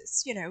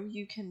choices.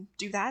 You can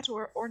do that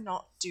or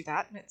not do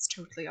that, and it's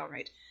totally all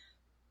right.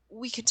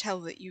 We could tell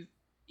that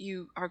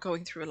you are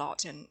going through a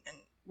lot, and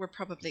we're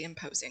probably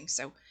imposing,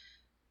 so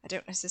I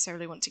don't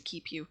necessarily want to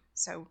keep you.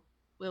 So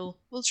we'll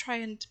try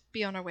and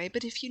be on our way.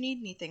 But if you need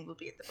anything, we'll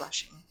be at the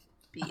Blushing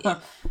Bee Inn.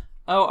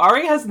 Oh,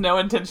 Ari has no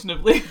intention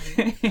of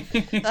leaving.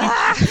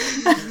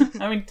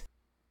 I mean,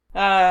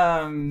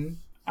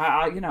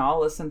 I'll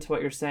listen to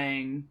what you're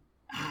saying.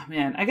 Oh,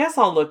 man, I guess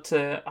I'll look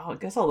to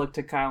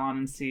Kylon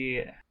and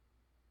see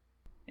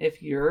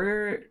if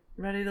you're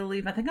ready to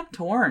leave. I think I'm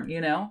torn.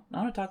 I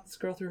want to talk this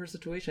girl through her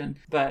situation,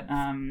 but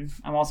I'm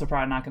also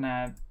probably not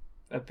gonna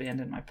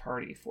abandon my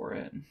party for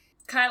it.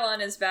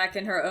 Kylon is back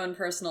in her own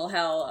personal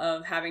hell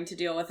of having to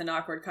deal with an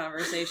awkward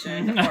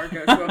conversation or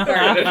go to a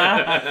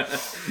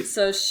party.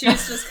 So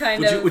she's just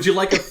kind of... Would you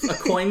like a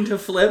coin to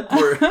flip?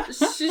 Or...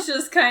 She's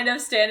just kind of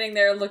standing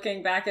there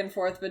looking back and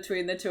forth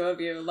between the two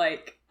of you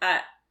like,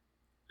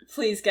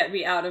 please get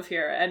me out of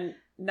here and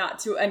not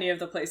to any of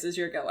the places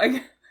you're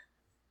going.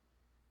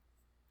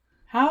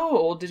 How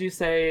old did you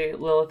say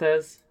Lilith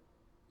is?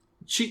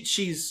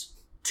 She's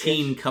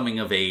teen coming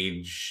of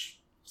age...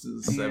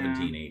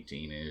 17,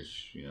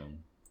 18-ish,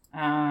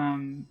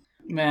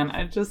 Man,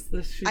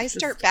 I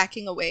start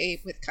backing away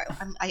with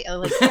Kylon. I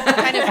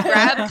kind of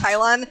grab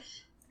Kylon,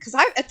 because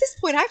at this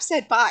point I've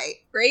said bye,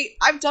 right?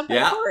 I've done my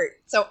part.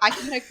 So I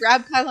kind of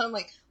grab Kylon, I'm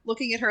like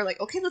looking at her like,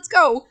 okay, let's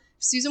go.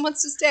 If Susan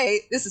wants to stay,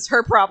 this is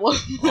her problem.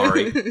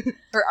 Ari.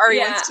 Or Ari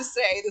wants to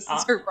stay, this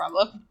is her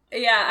problem.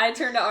 Yeah, I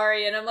turn to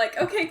Ari and I'm like,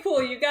 okay,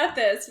 cool, you got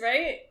this,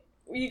 right?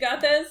 You got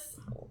this?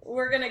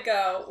 We're gonna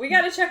go. We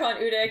gotta check on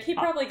Udik. He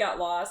probably got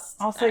lost.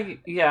 I'll say,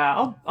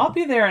 I'll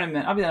be there in a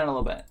minute. I'll be there in a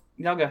little bit.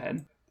 Y'all go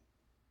ahead.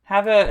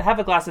 Have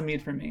a glass of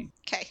mead for me.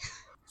 Okay.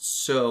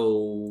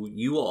 So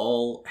you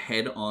all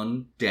head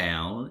on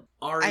down.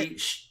 Ari...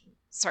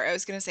 Sorry, I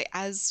was gonna say,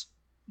 as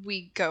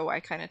we go,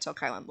 I kind of tell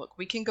Kylon, look,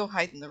 we can go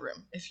hide in the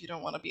room if you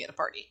don't want to be at a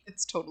party.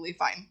 It's totally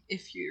fine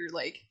if you're,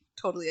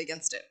 totally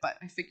against it. But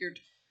I figured,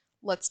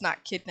 let's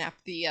not kidnap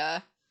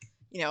the,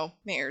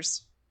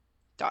 mayor's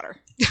daughter.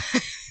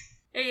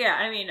 Yeah,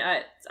 I mean,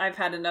 I've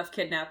had enough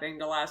kidnapping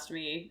to last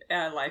me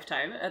a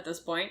lifetime at this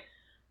point.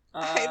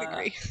 I'd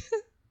agree.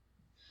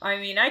 I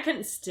mean, I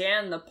can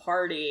stand the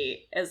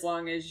party as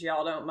long as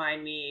y'all don't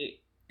mind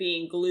me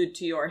being glued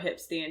to your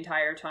hips the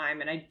entire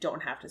time and I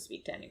don't have to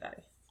speak to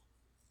anybody.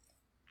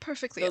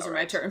 Perfectly. Those are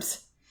my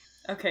terms.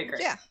 Okay, great.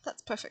 Yeah,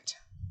 that's perfect.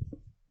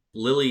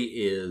 Lily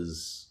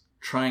is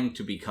trying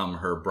to become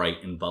her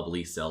bright and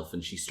bubbly self,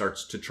 and she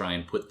starts to try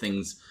and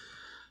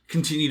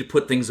continue to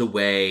put things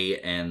away,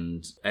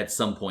 and at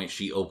some point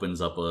she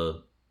opens up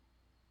a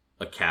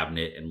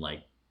cabinet and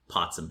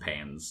pots and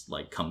pans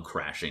come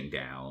crashing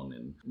down,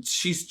 and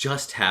she's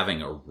just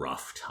having a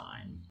rough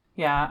time.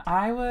 Yeah,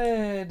 I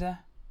would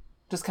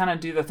just kind of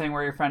do the thing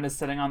where your friend is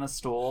sitting on the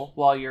stool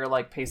while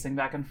you're pacing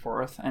back and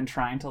forth and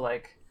trying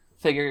to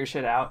figure your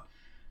shit out,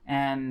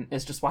 and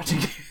is just watching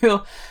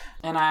you.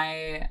 And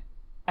I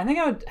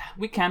think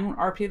we can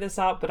RP this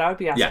out, but I would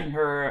be asking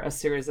her a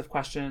series of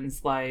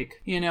questions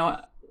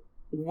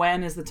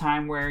when is the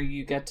time where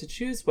you get to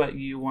choose what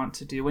you want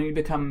to do when you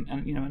become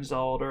an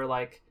adult,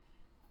 or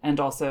and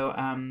also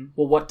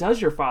what does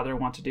your father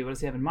want to do? What does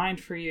he have in mind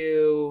for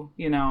you?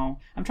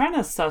 I'm trying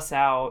to suss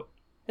out,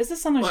 is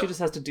this something she just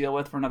has to deal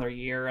with for another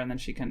year and then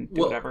she can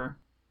do whatever?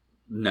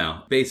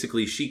 No.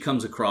 Basically, she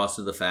comes across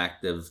to the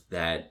fact of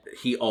that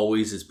he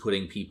always is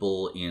putting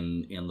people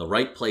in the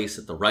right place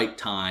at the right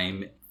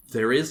time.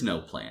 There is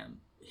no plan.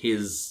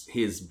 His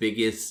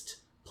biggest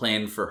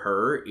plan for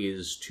her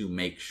is to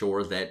make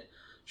sure that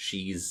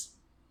she's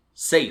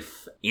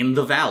safe in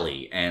the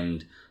valley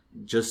and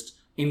just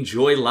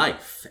enjoy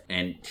life.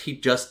 And he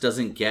just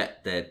doesn't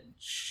get that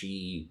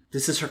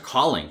this is her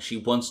calling. She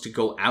wants to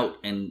go out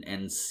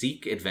and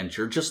seek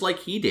adventure just like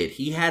he did.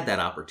 He had that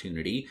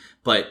opportunity,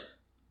 but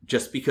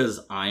just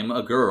because I'm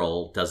a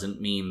girl doesn't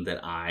mean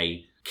that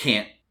I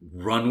can't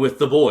run with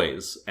the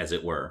boys, as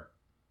it were.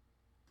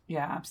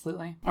 Yeah,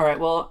 absolutely. All right,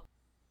 well,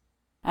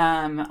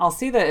 I'll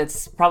see that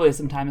it's probably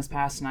some time has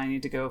passed and I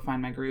need to go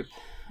find my group.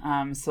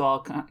 So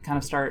I'll kind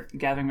of start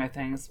gathering my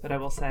things, but I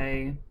will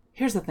say,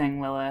 here's the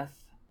thing, Lilith.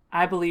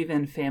 I believe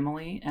in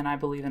family, and I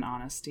believe in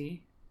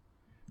honesty,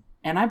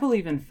 and I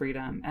believe in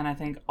freedom, and I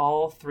think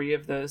all three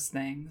of those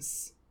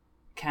things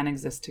can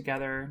exist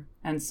together.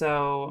 And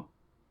so,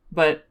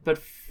 but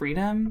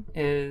freedom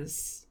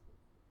has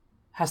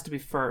to be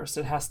first.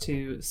 It has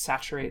to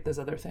saturate those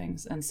other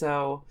things. And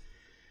so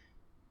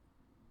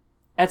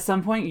at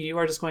some point, you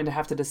are just going to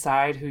have to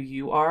decide who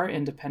you are,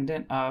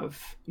 independent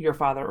of your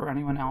father or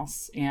anyone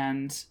else.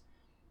 And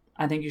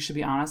I think you should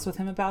be honest with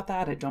him about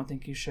that. I don't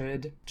think you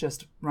should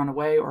just run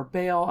away or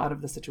bail out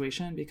of the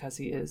situation because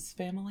he is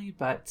family.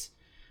 But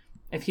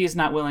if he's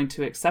not willing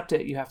to accept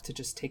it, you have to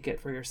just take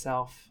it for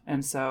yourself.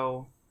 And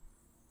so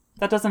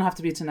that doesn't have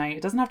to be tonight.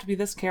 It doesn't have to be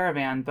this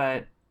caravan.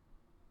 But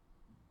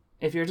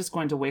if you're just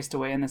going to waste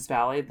away in this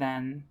valley,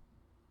 then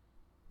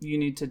you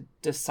need to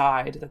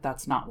decide that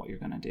that's not what you're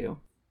going to do.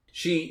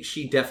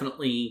 She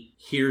definitely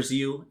hears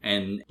you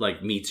and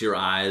like meets your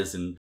eyes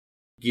and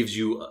gives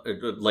you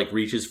like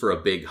reaches for a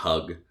big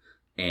hug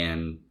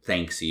and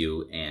thanks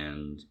you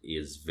and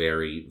is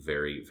very,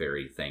 very,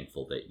 very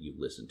thankful that you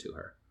listened to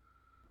her.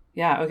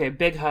 Yeah, okay,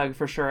 big hug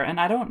for sure. And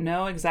I don't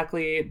know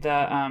exactly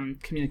the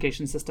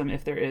communication system,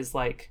 if there is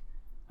like,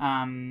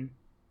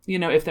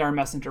 if there are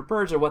messenger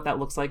birds or what that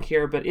looks like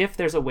here. But if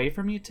there's a way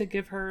for me to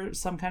give her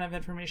some kind of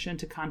information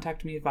to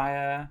contact me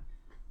via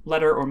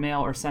letter or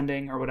mail or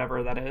sending or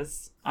whatever that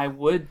is, I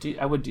would do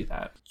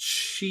that.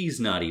 She's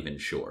not even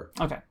sure.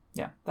 Okay,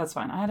 yeah, that's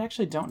fine. I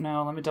actually don't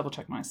know. Let me double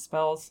check my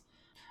spells.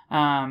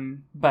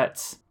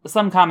 But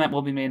some comment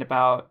will be made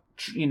about,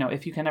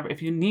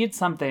 if you need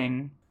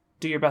something,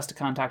 do your best to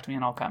contact me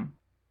and I'll come.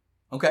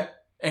 Okay.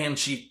 And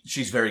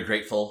she's very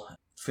grateful,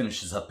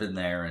 finishes up in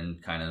there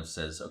and kind of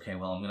says, okay,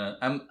 well,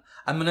 I'm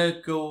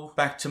gonna go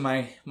back to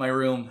my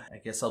room. I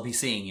guess I'll be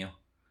seeing you.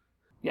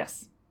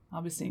 Yes,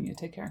 I'll be seeing you.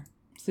 Take care.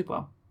 Sleep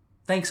well.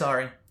 Thanks,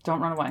 Ari. Don't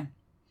run away.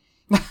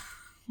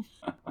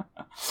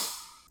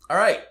 All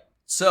right.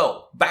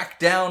 So back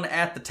down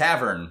at the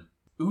tavern,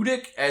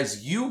 Udik,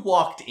 as you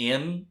walked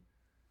in,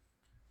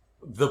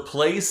 the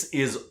place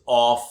is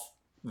off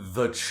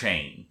the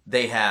chain.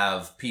 They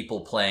have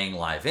people playing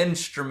live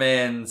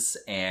instruments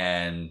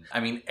and,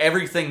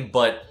 everything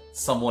but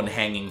someone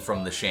hanging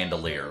from the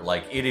chandelier.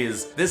 Like,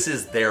 this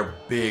is their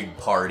big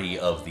party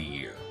of the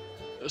year.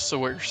 So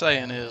what you're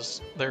saying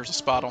is there's a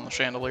spot on the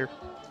chandelier?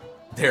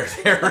 There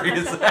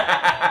is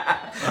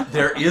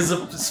there is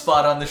a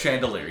spot on the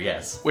chandelier,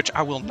 yes. Which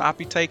I will not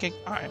be taking.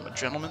 I am a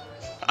gentleman.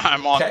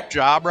 I'm on the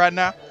job right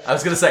now. I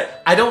was going to say,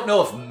 I don't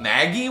know if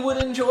Maggie would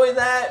enjoy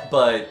that,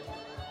 but...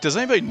 Does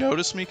anybody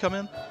notice me come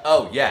in?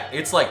 Oh, yeah.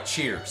 It's like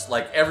cheers.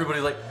 Like,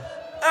 everybody's like,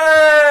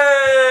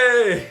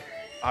 hey!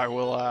 I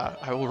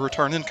will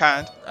return in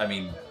kind.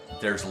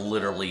 There's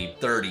literally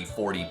 30,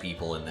 40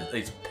 people in this.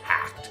 It's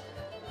packed.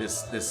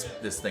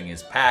 This thing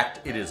is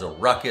packed. It is a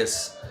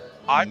ruckus.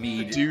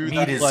 Mead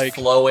is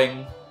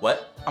flowing.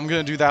 What? I'm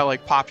gonna do that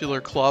like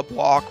popular club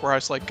walk where I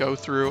just like go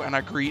through and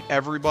I greet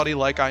everybody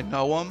like I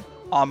know them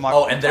on my.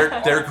 Oh, and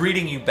they're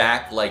greeting you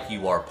back like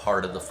you are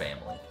part of the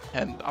family.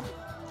 And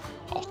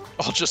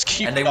I'll just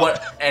keep. And they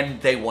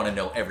want to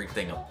know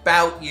everything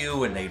about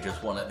you, and they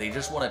just want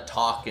to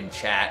talk and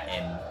chat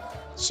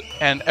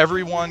and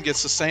everyone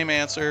gets the same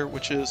answer,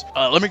 which is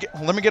let me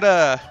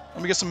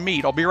get some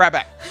meat. I'll be right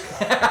back.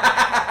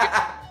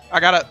 I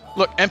gotta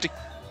look empty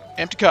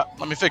cup.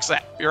 Let me fix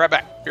that. Be right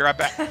back.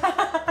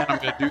 And I'm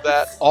gonna do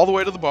that all the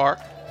way to the bar,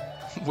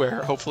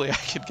 where hopefully I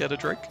can get a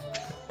drink.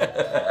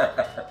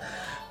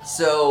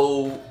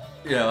 So,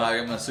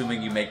 I'm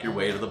assuming you make your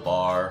way to the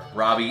bar.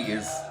 Robbie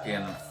is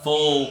in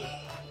full,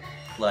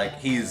 like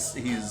he's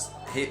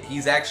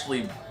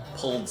actually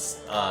pulled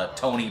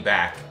Tony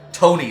back.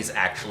 Tony's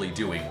actually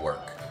doing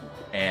work,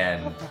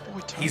 and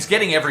he's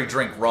getting every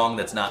drink wrong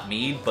that's not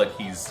mead, but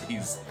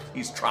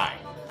he's trying.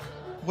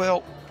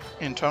 Well,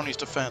 in Tony's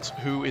defense,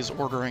 who is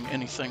ordering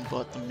anything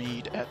but the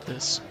mead at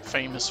this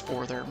famous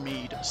for their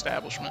mead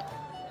establishment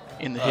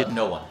in the hidden?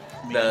 No one.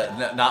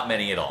 Not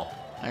many at all.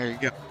 There you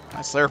go.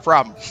 That's their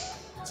problem.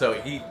 So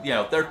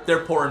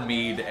they're pouring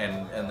mead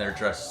and they're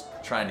just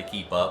trying to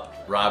keep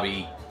up.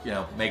 Robbie,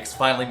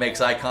 finally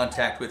makes eye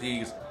contact with you. He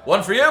goes,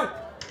 "One for you."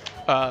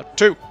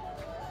 2.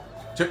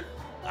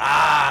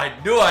 I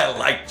knew I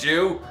liked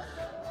you.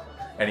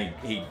 And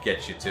he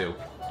gets you 2.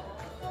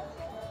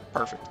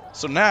 Perfect.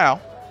 So now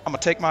I'm gonna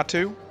take my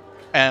 2,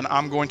 and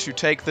I'm going to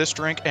take this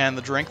drink and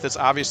the drink that's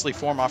obviously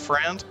for my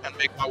friend and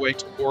make my way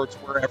towards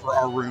wherever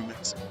our room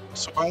is.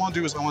 So what I want to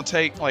do is I want to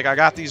take, like, I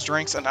got these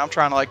drinks and I'm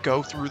trying to like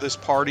go through this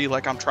party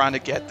like I'm trying to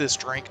get this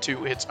drink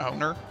to its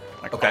owner.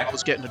 Like okay. I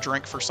was getting a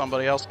drink for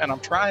somebody else, and I'm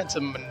trying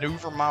to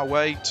maneuver my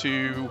way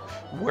to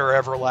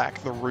wherever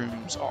like the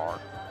rooms are.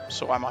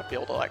 So I might be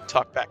able to like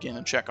tuck back in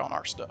and check on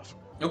our stuff.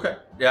 Okay.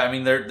 Yeah,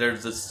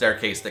 there's a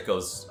staircase that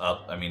goes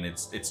up.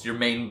 It's your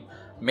main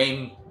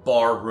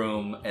bar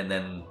room, and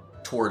then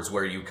towards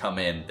where you come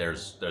in,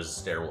 there's a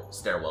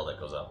stairwell that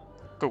goes up.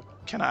 Cool.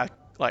 Can I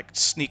like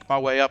sneak my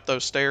way up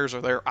those stairs,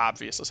 or they're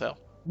obvious as hell?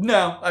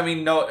 No,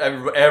 no.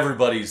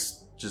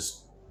 Everybody's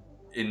just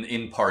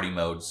in party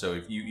mode, so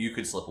if you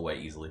could slip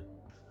away easily.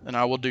 Then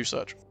I will do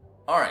such.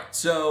 All right.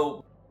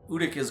 So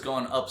Udik has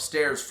gone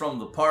upstairs from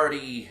the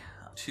party.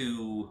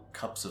 2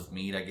 cups of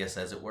mead, I guess,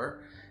 as it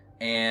were,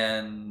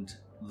 and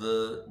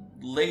the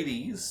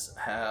ladies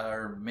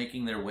are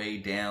making their way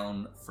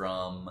down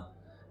from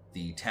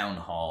the town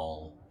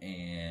hall,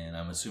 and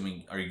I'm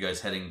assuming, are you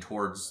guys heading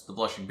towards the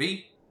Blushing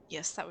Bee?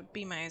 Yes, that would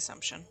be my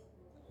assumption.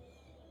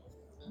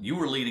 You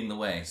were leading the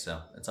way,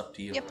 so it's up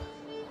to you. Yep.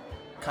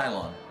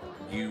 Kylon,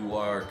 you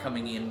are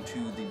coming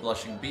into the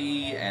Blushing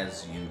Bee,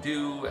 as you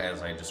do,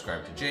 as I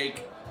described to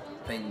Jake.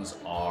 Things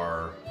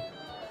are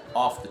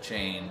off the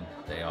chain,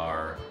 they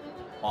are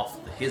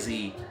off the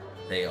hizzy,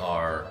 they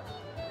are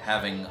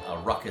having a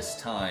ruckus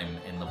time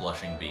in the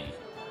Blushing Bee.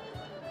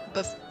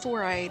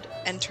 Before I'd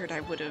entered, I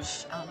would have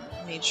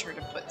made sure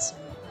to put some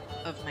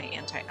of my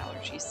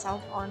anti-allergy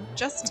salve on,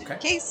 just in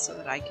case, so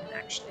that I can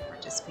actually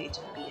participate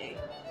and be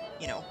a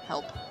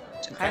help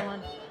to Okay. Kylon.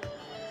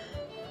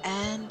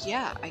 And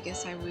yeah, I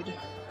guess I would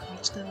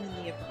greet them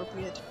in the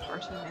appropriate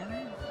party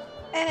manner.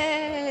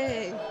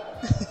 Hey!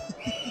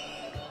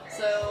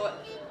 So,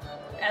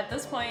 at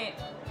this point,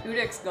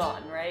 Udik's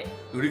gone, right?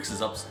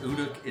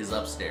 Uduk is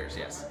upstairs,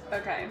 yes.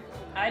 Okay.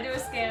 I do a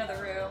scan of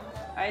the room.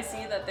 I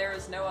see that there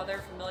is no other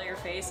familiar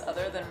face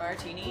other than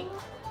Martini.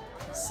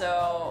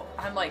 So,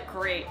 I'm like,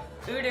 great.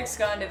 Udik's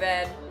gone to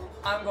bed.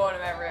 I'm going to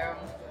my room.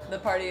 The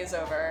party is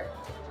over.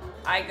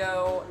 I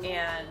go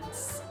and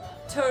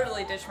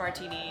totally ditch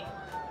Martini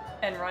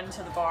and run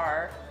to the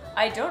bar.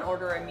 I don't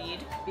order a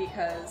mead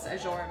because,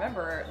 as you'll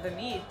remember, the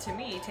mead to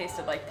me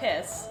tasted like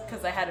piss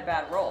because I had a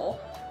bad roll.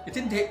 It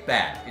didn't taste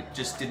bad. It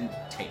just didn't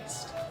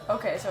taste.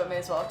 Okay, so it may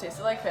as well have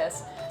tasted like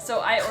piss. So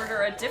I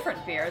order a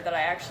different beer that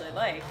I actually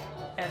like,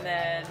 and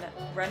then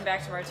run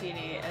back to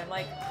Martini, and I'm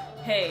like,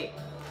 hey,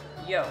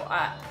 yo,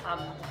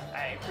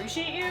 I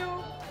appreciate you,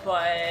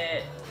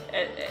 but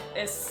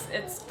it's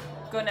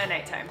going at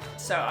nighttime,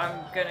 so I'm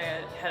gonna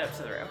head up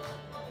to the room.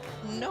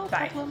 No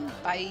Bye. problem.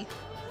 Bye.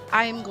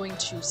 I'm going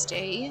to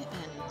stay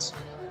and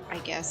I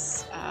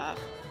guess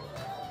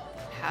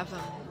have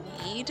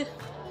a mead and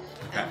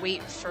Okay.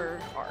 wait for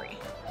Ari.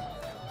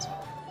 So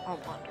I'll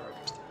wander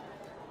over to the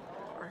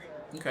bar.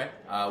 Okay.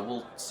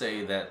 We'll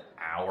say that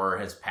hour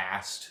has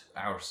passed.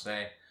 Hour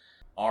say.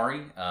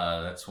 Ari,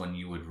 that's when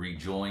you would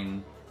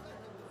rejoin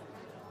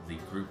the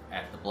group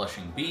at the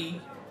Blushing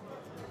Bee.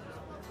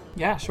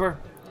 Yeah, sure.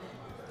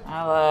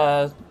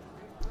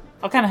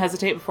 I'll kind of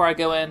hesitate before I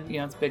go in.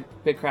 It's a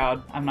big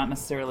crowd. I'm not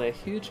necessarily a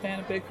huge fan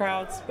of big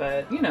crowds,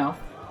 but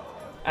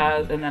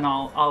and then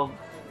I'll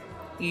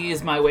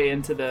ease my way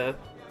into the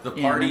The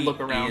inn party and look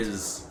around.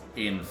 is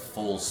in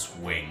full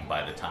swing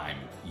by the time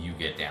you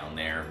get down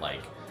there.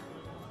 Like,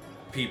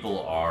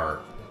 people are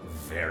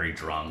very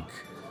drunk.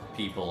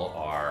 People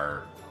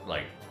are,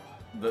 like,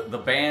 the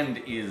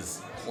band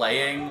is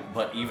playing,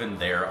 but even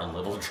they're a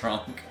little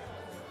drunk.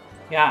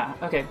 Yeah.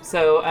 Okay.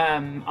 So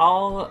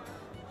I'll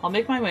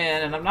make my way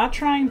in, and I'm not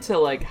trying to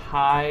like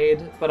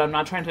hide, but I'm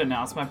not trying to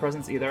announce my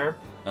presence either.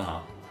 Uh-huh.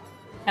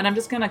 And I'm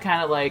just gonna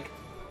kind of like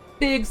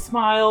big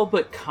smile,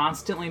 but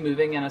constantly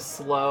moving in a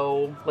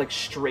slow, like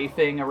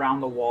strafing around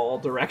the wall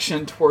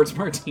direction towards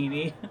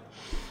Martini,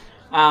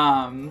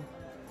 and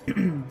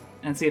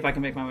see if I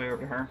can make my way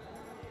over to her.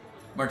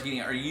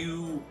 Martini, are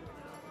you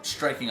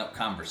striking up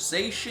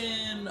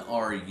conversation?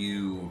 Or are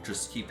you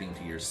just keeping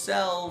to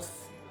yourself?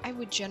 I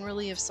would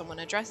generally, if someone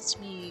addressed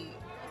me,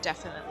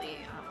 definitely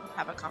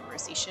have a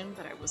conversation,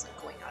 but I wasn't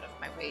going out of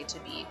my way to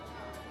be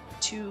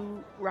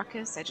too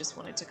ruckus. I just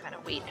wanted to kind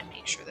of wait and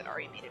make sure that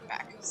Ari made it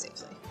back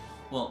safely.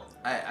 Well,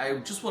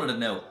 I just wanted to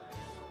know,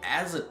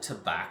 as a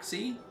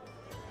tabaxi,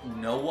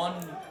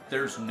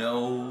 there's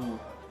no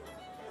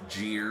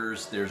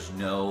jeers, there's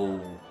no,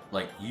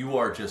 like, you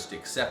are just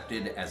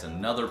accepted as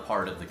another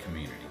part of the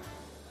community.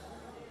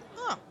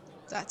 Oh,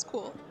 that's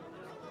cool.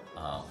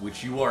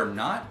 Which you are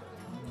not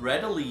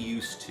readily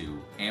used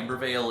to.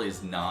 Ambervale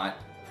is not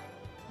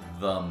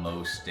the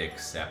most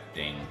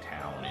accepting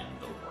town in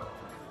the world.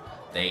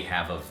 They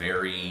have a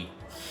very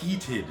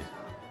heated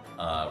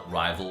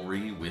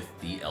rivalry with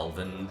the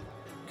Elven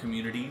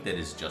community that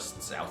is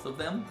just south of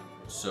them.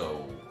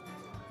 So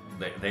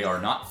they are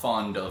not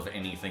fond of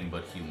anything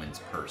but humans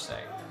per se.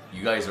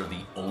 You guys are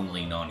the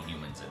only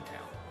non-humans in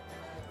town.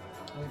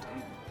 Oh,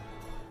 dang.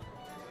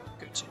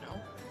 Good to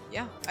know.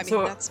 Yeah, I mean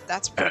So-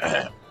 that's pretty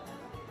cool.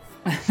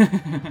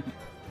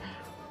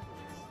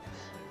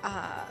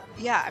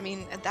 Yeah, I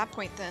mean, at that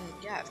point then,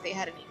 yeah, if they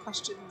had any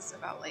questions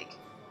about, like,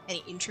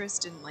 any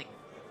interest in, like,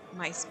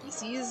 my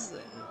species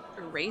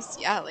and race,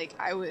 yeah, like,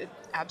 I would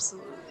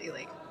absolutely,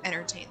 like,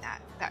 entertain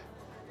that.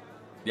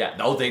 Yeah,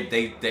 no, they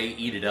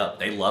eat it up.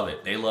 They love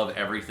it. They love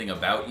everything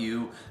about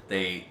you.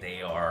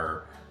 They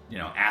are,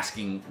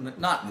 asking,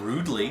 not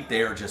rudely,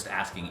 they are just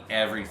asking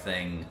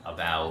everything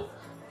about,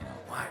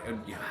 why,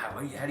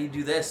 how do you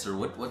do this, or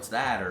what's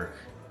that, or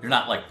you're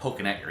not like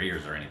poking at your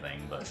ears or anything,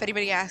 but If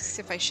anybody asks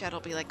if I shed, I'll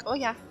be like, oh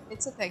yeah,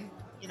 it's a thing,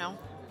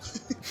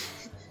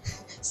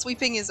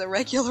 Sweeping is a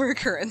regular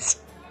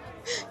occurrence.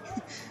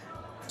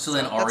 so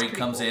then that's Ari pretty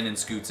comes cool. in and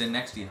scoots in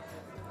next to you.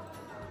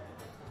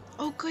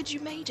 Oh, good,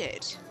 you made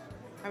it.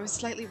 I was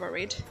slightly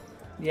worried.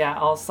 Yeah,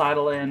 I'll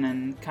sidle in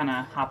and kind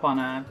of hop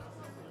on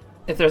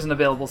if there's an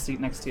available seat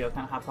next to you, I'll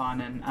kind of hop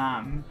on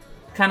and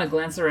kind of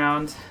glance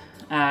around.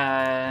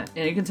 And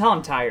you can tell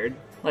I'm tired.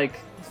 Like,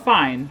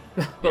 fine,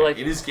 but like,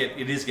 it is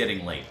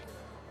getting late.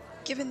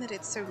 Given that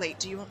it's so late,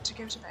 do you want to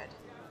go to bed?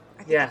 I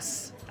think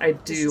yes, I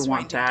this do is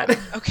want winding that.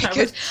 down. Okay,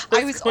 good.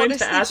 I was going to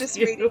honestly ask just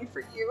you. waiting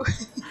for you.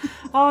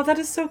 Oh, that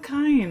is so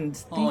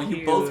kind. Oh, Thank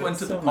you both went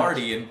to so the much.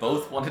 party and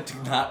both wanted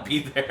to not be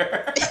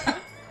there.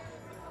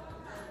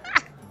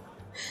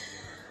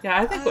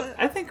 Yeah,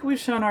 I think we've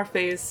shown our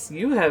face.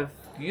 You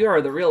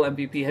are the real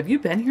MVP. Have you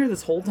been here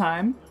this whole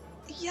time?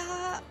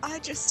 Yeah, I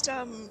just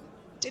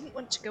didn't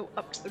want to go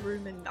up to the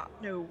room and not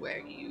know where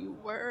you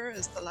were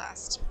as the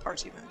last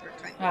party member,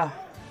 kind of. Ah,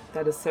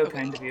 that is so Awake.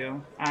 kind of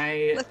you.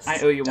 I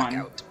Let's owe you duck one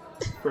out.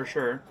 for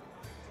sure.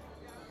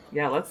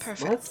 Yeah,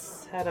 Perfect.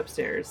 let's head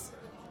upstairs.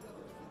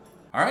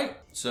 All right.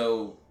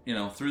 So,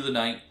 through the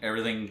night,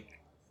 everything.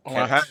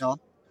 Well, hang on.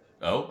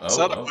 I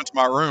I went to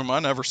my room. I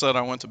never said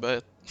I went to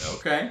bed.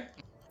 Okay.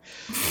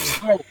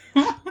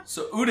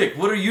 So, Udik,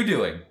 what are you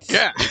doing?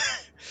 Yeah.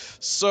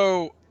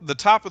 So the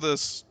top of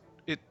this,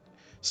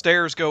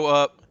 stairs go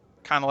up,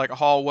 kind of like a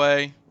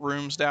hallway,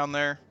 rooms down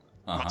there.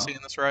 Am I seeing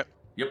this right?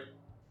 Yep.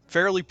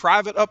 Fairly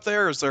private up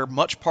there. Is there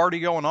much party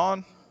going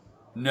on?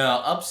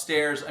 No,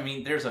 upstairs. I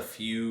mean, there's a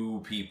few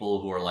people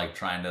who are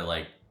trying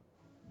to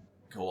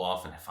go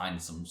off and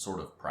find some sort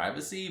of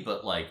privacy,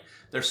 but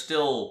there's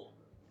still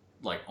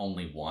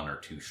only one or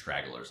two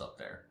stragglers up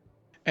there.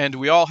 And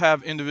we all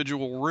have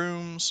individual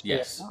rooms.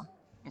 Yes.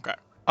 Okay.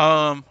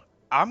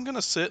 I'm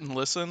gonna sit and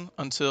listen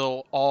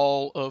until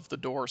all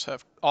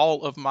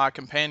of my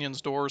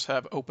companions' doors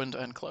have opened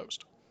and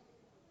closed.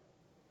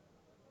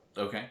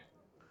 Okay.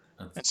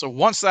 And so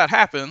once that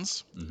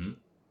happens,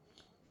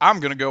 I'm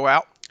gonna go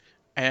out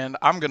and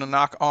I'm gonna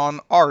knock on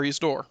Ari's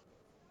door.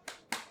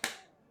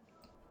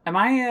 Am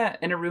I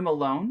in a room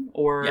alone,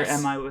 or Yes.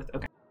 am I with...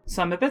 Okay.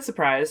 So I'm a bit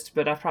surprised,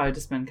 but I've probably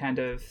just been kind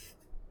of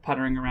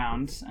puttering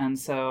around, and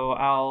so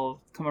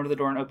I'll come over to the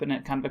door and open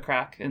it kind of a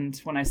crack, and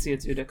when I see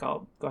it's Udik,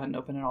 I'll go ahead and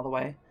open it all the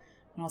way.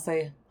 And I'll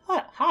say,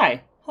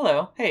 hi,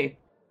 hello, hey.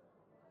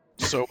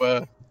 So,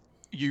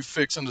 you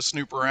fixing to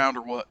snoop around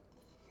or what?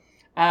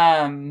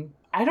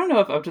 I don't know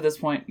if up to this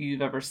point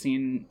you've ever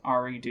seen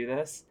Ari do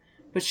this,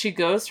 but she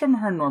goes from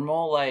her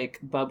normal,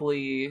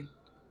 bubbly,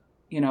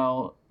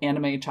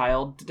 anime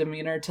child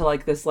demeanor to,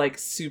 this,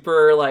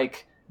 super,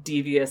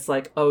 devious,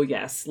 oh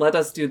yes, let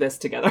us do this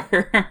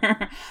together.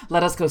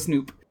 Let us go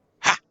snoop.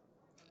 Ha!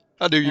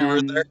 I knew you were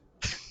in there.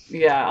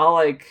 Yeah,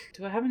 I'll,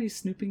 do I have any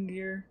snooping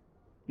gear?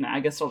 Nah, I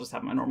guess I'll just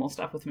have my normal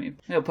stuff with me.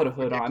 I'll put a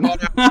hood on. We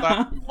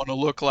want to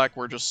look like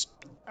we're just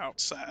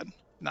outside,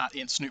 not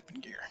in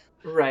snooping gear.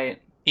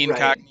 Right.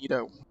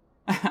 Incognito.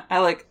 Right.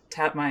 I,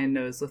 tap my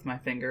nose with my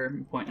finger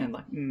and point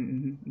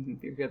and,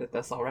 you're good at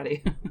this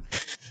already.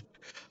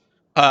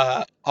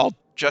 I'll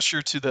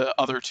gesture to the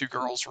other two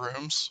girls'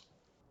 rooms.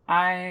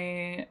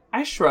 I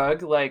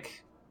shrug,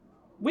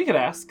 we could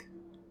ask.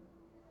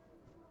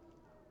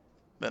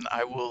 Then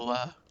I will,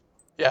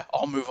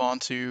 I'll move on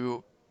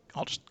to,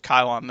 I'll just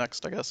Kylon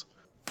next, I guess.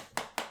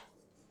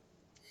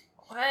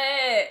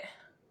 What?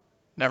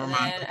 Never And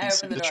mind, then I I can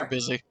see open the that you're door.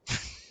 busy.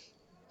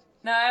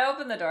 No, I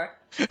opened the door.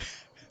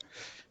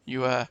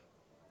 You want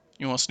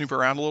to snoop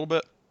around a little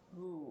bit?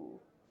 Ooh.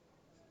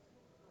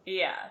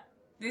 Yeah.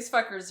 These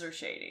fuckers are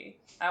shady.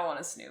 I want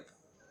to snoop.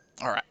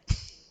 Alright.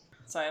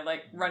 So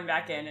I run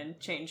back in and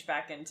change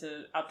back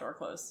into outdoor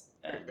clothes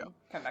and There you go.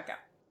 come back out.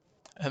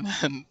 And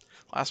then,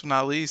 last but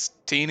not least,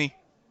 Teeny.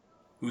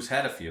 Who's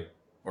had a few?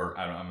 Or,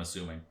 I'm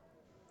assuming.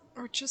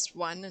 Or just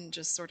one and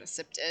just sort of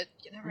sipped it.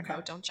 You never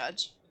know. Don't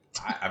judge.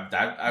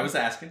 I was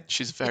asking.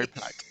 She's very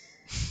polite.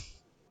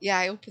 Yeah,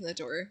 I opened the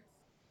door.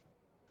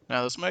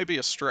 Now, this may be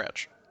a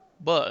stretch,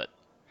 but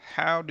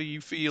how do you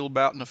feel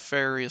about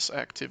nefarious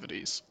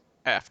activities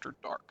after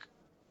dark?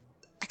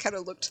 I kind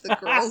of looked to the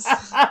girls.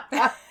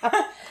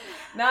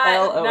 Not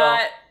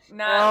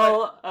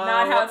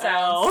how it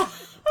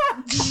sounds.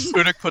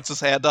 Udik puts his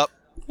hand up.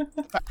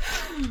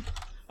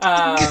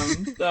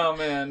 Oh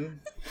man.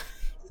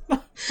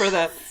 For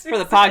the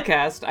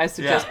podcast, I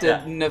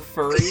suggested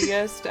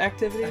nefarious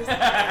activities.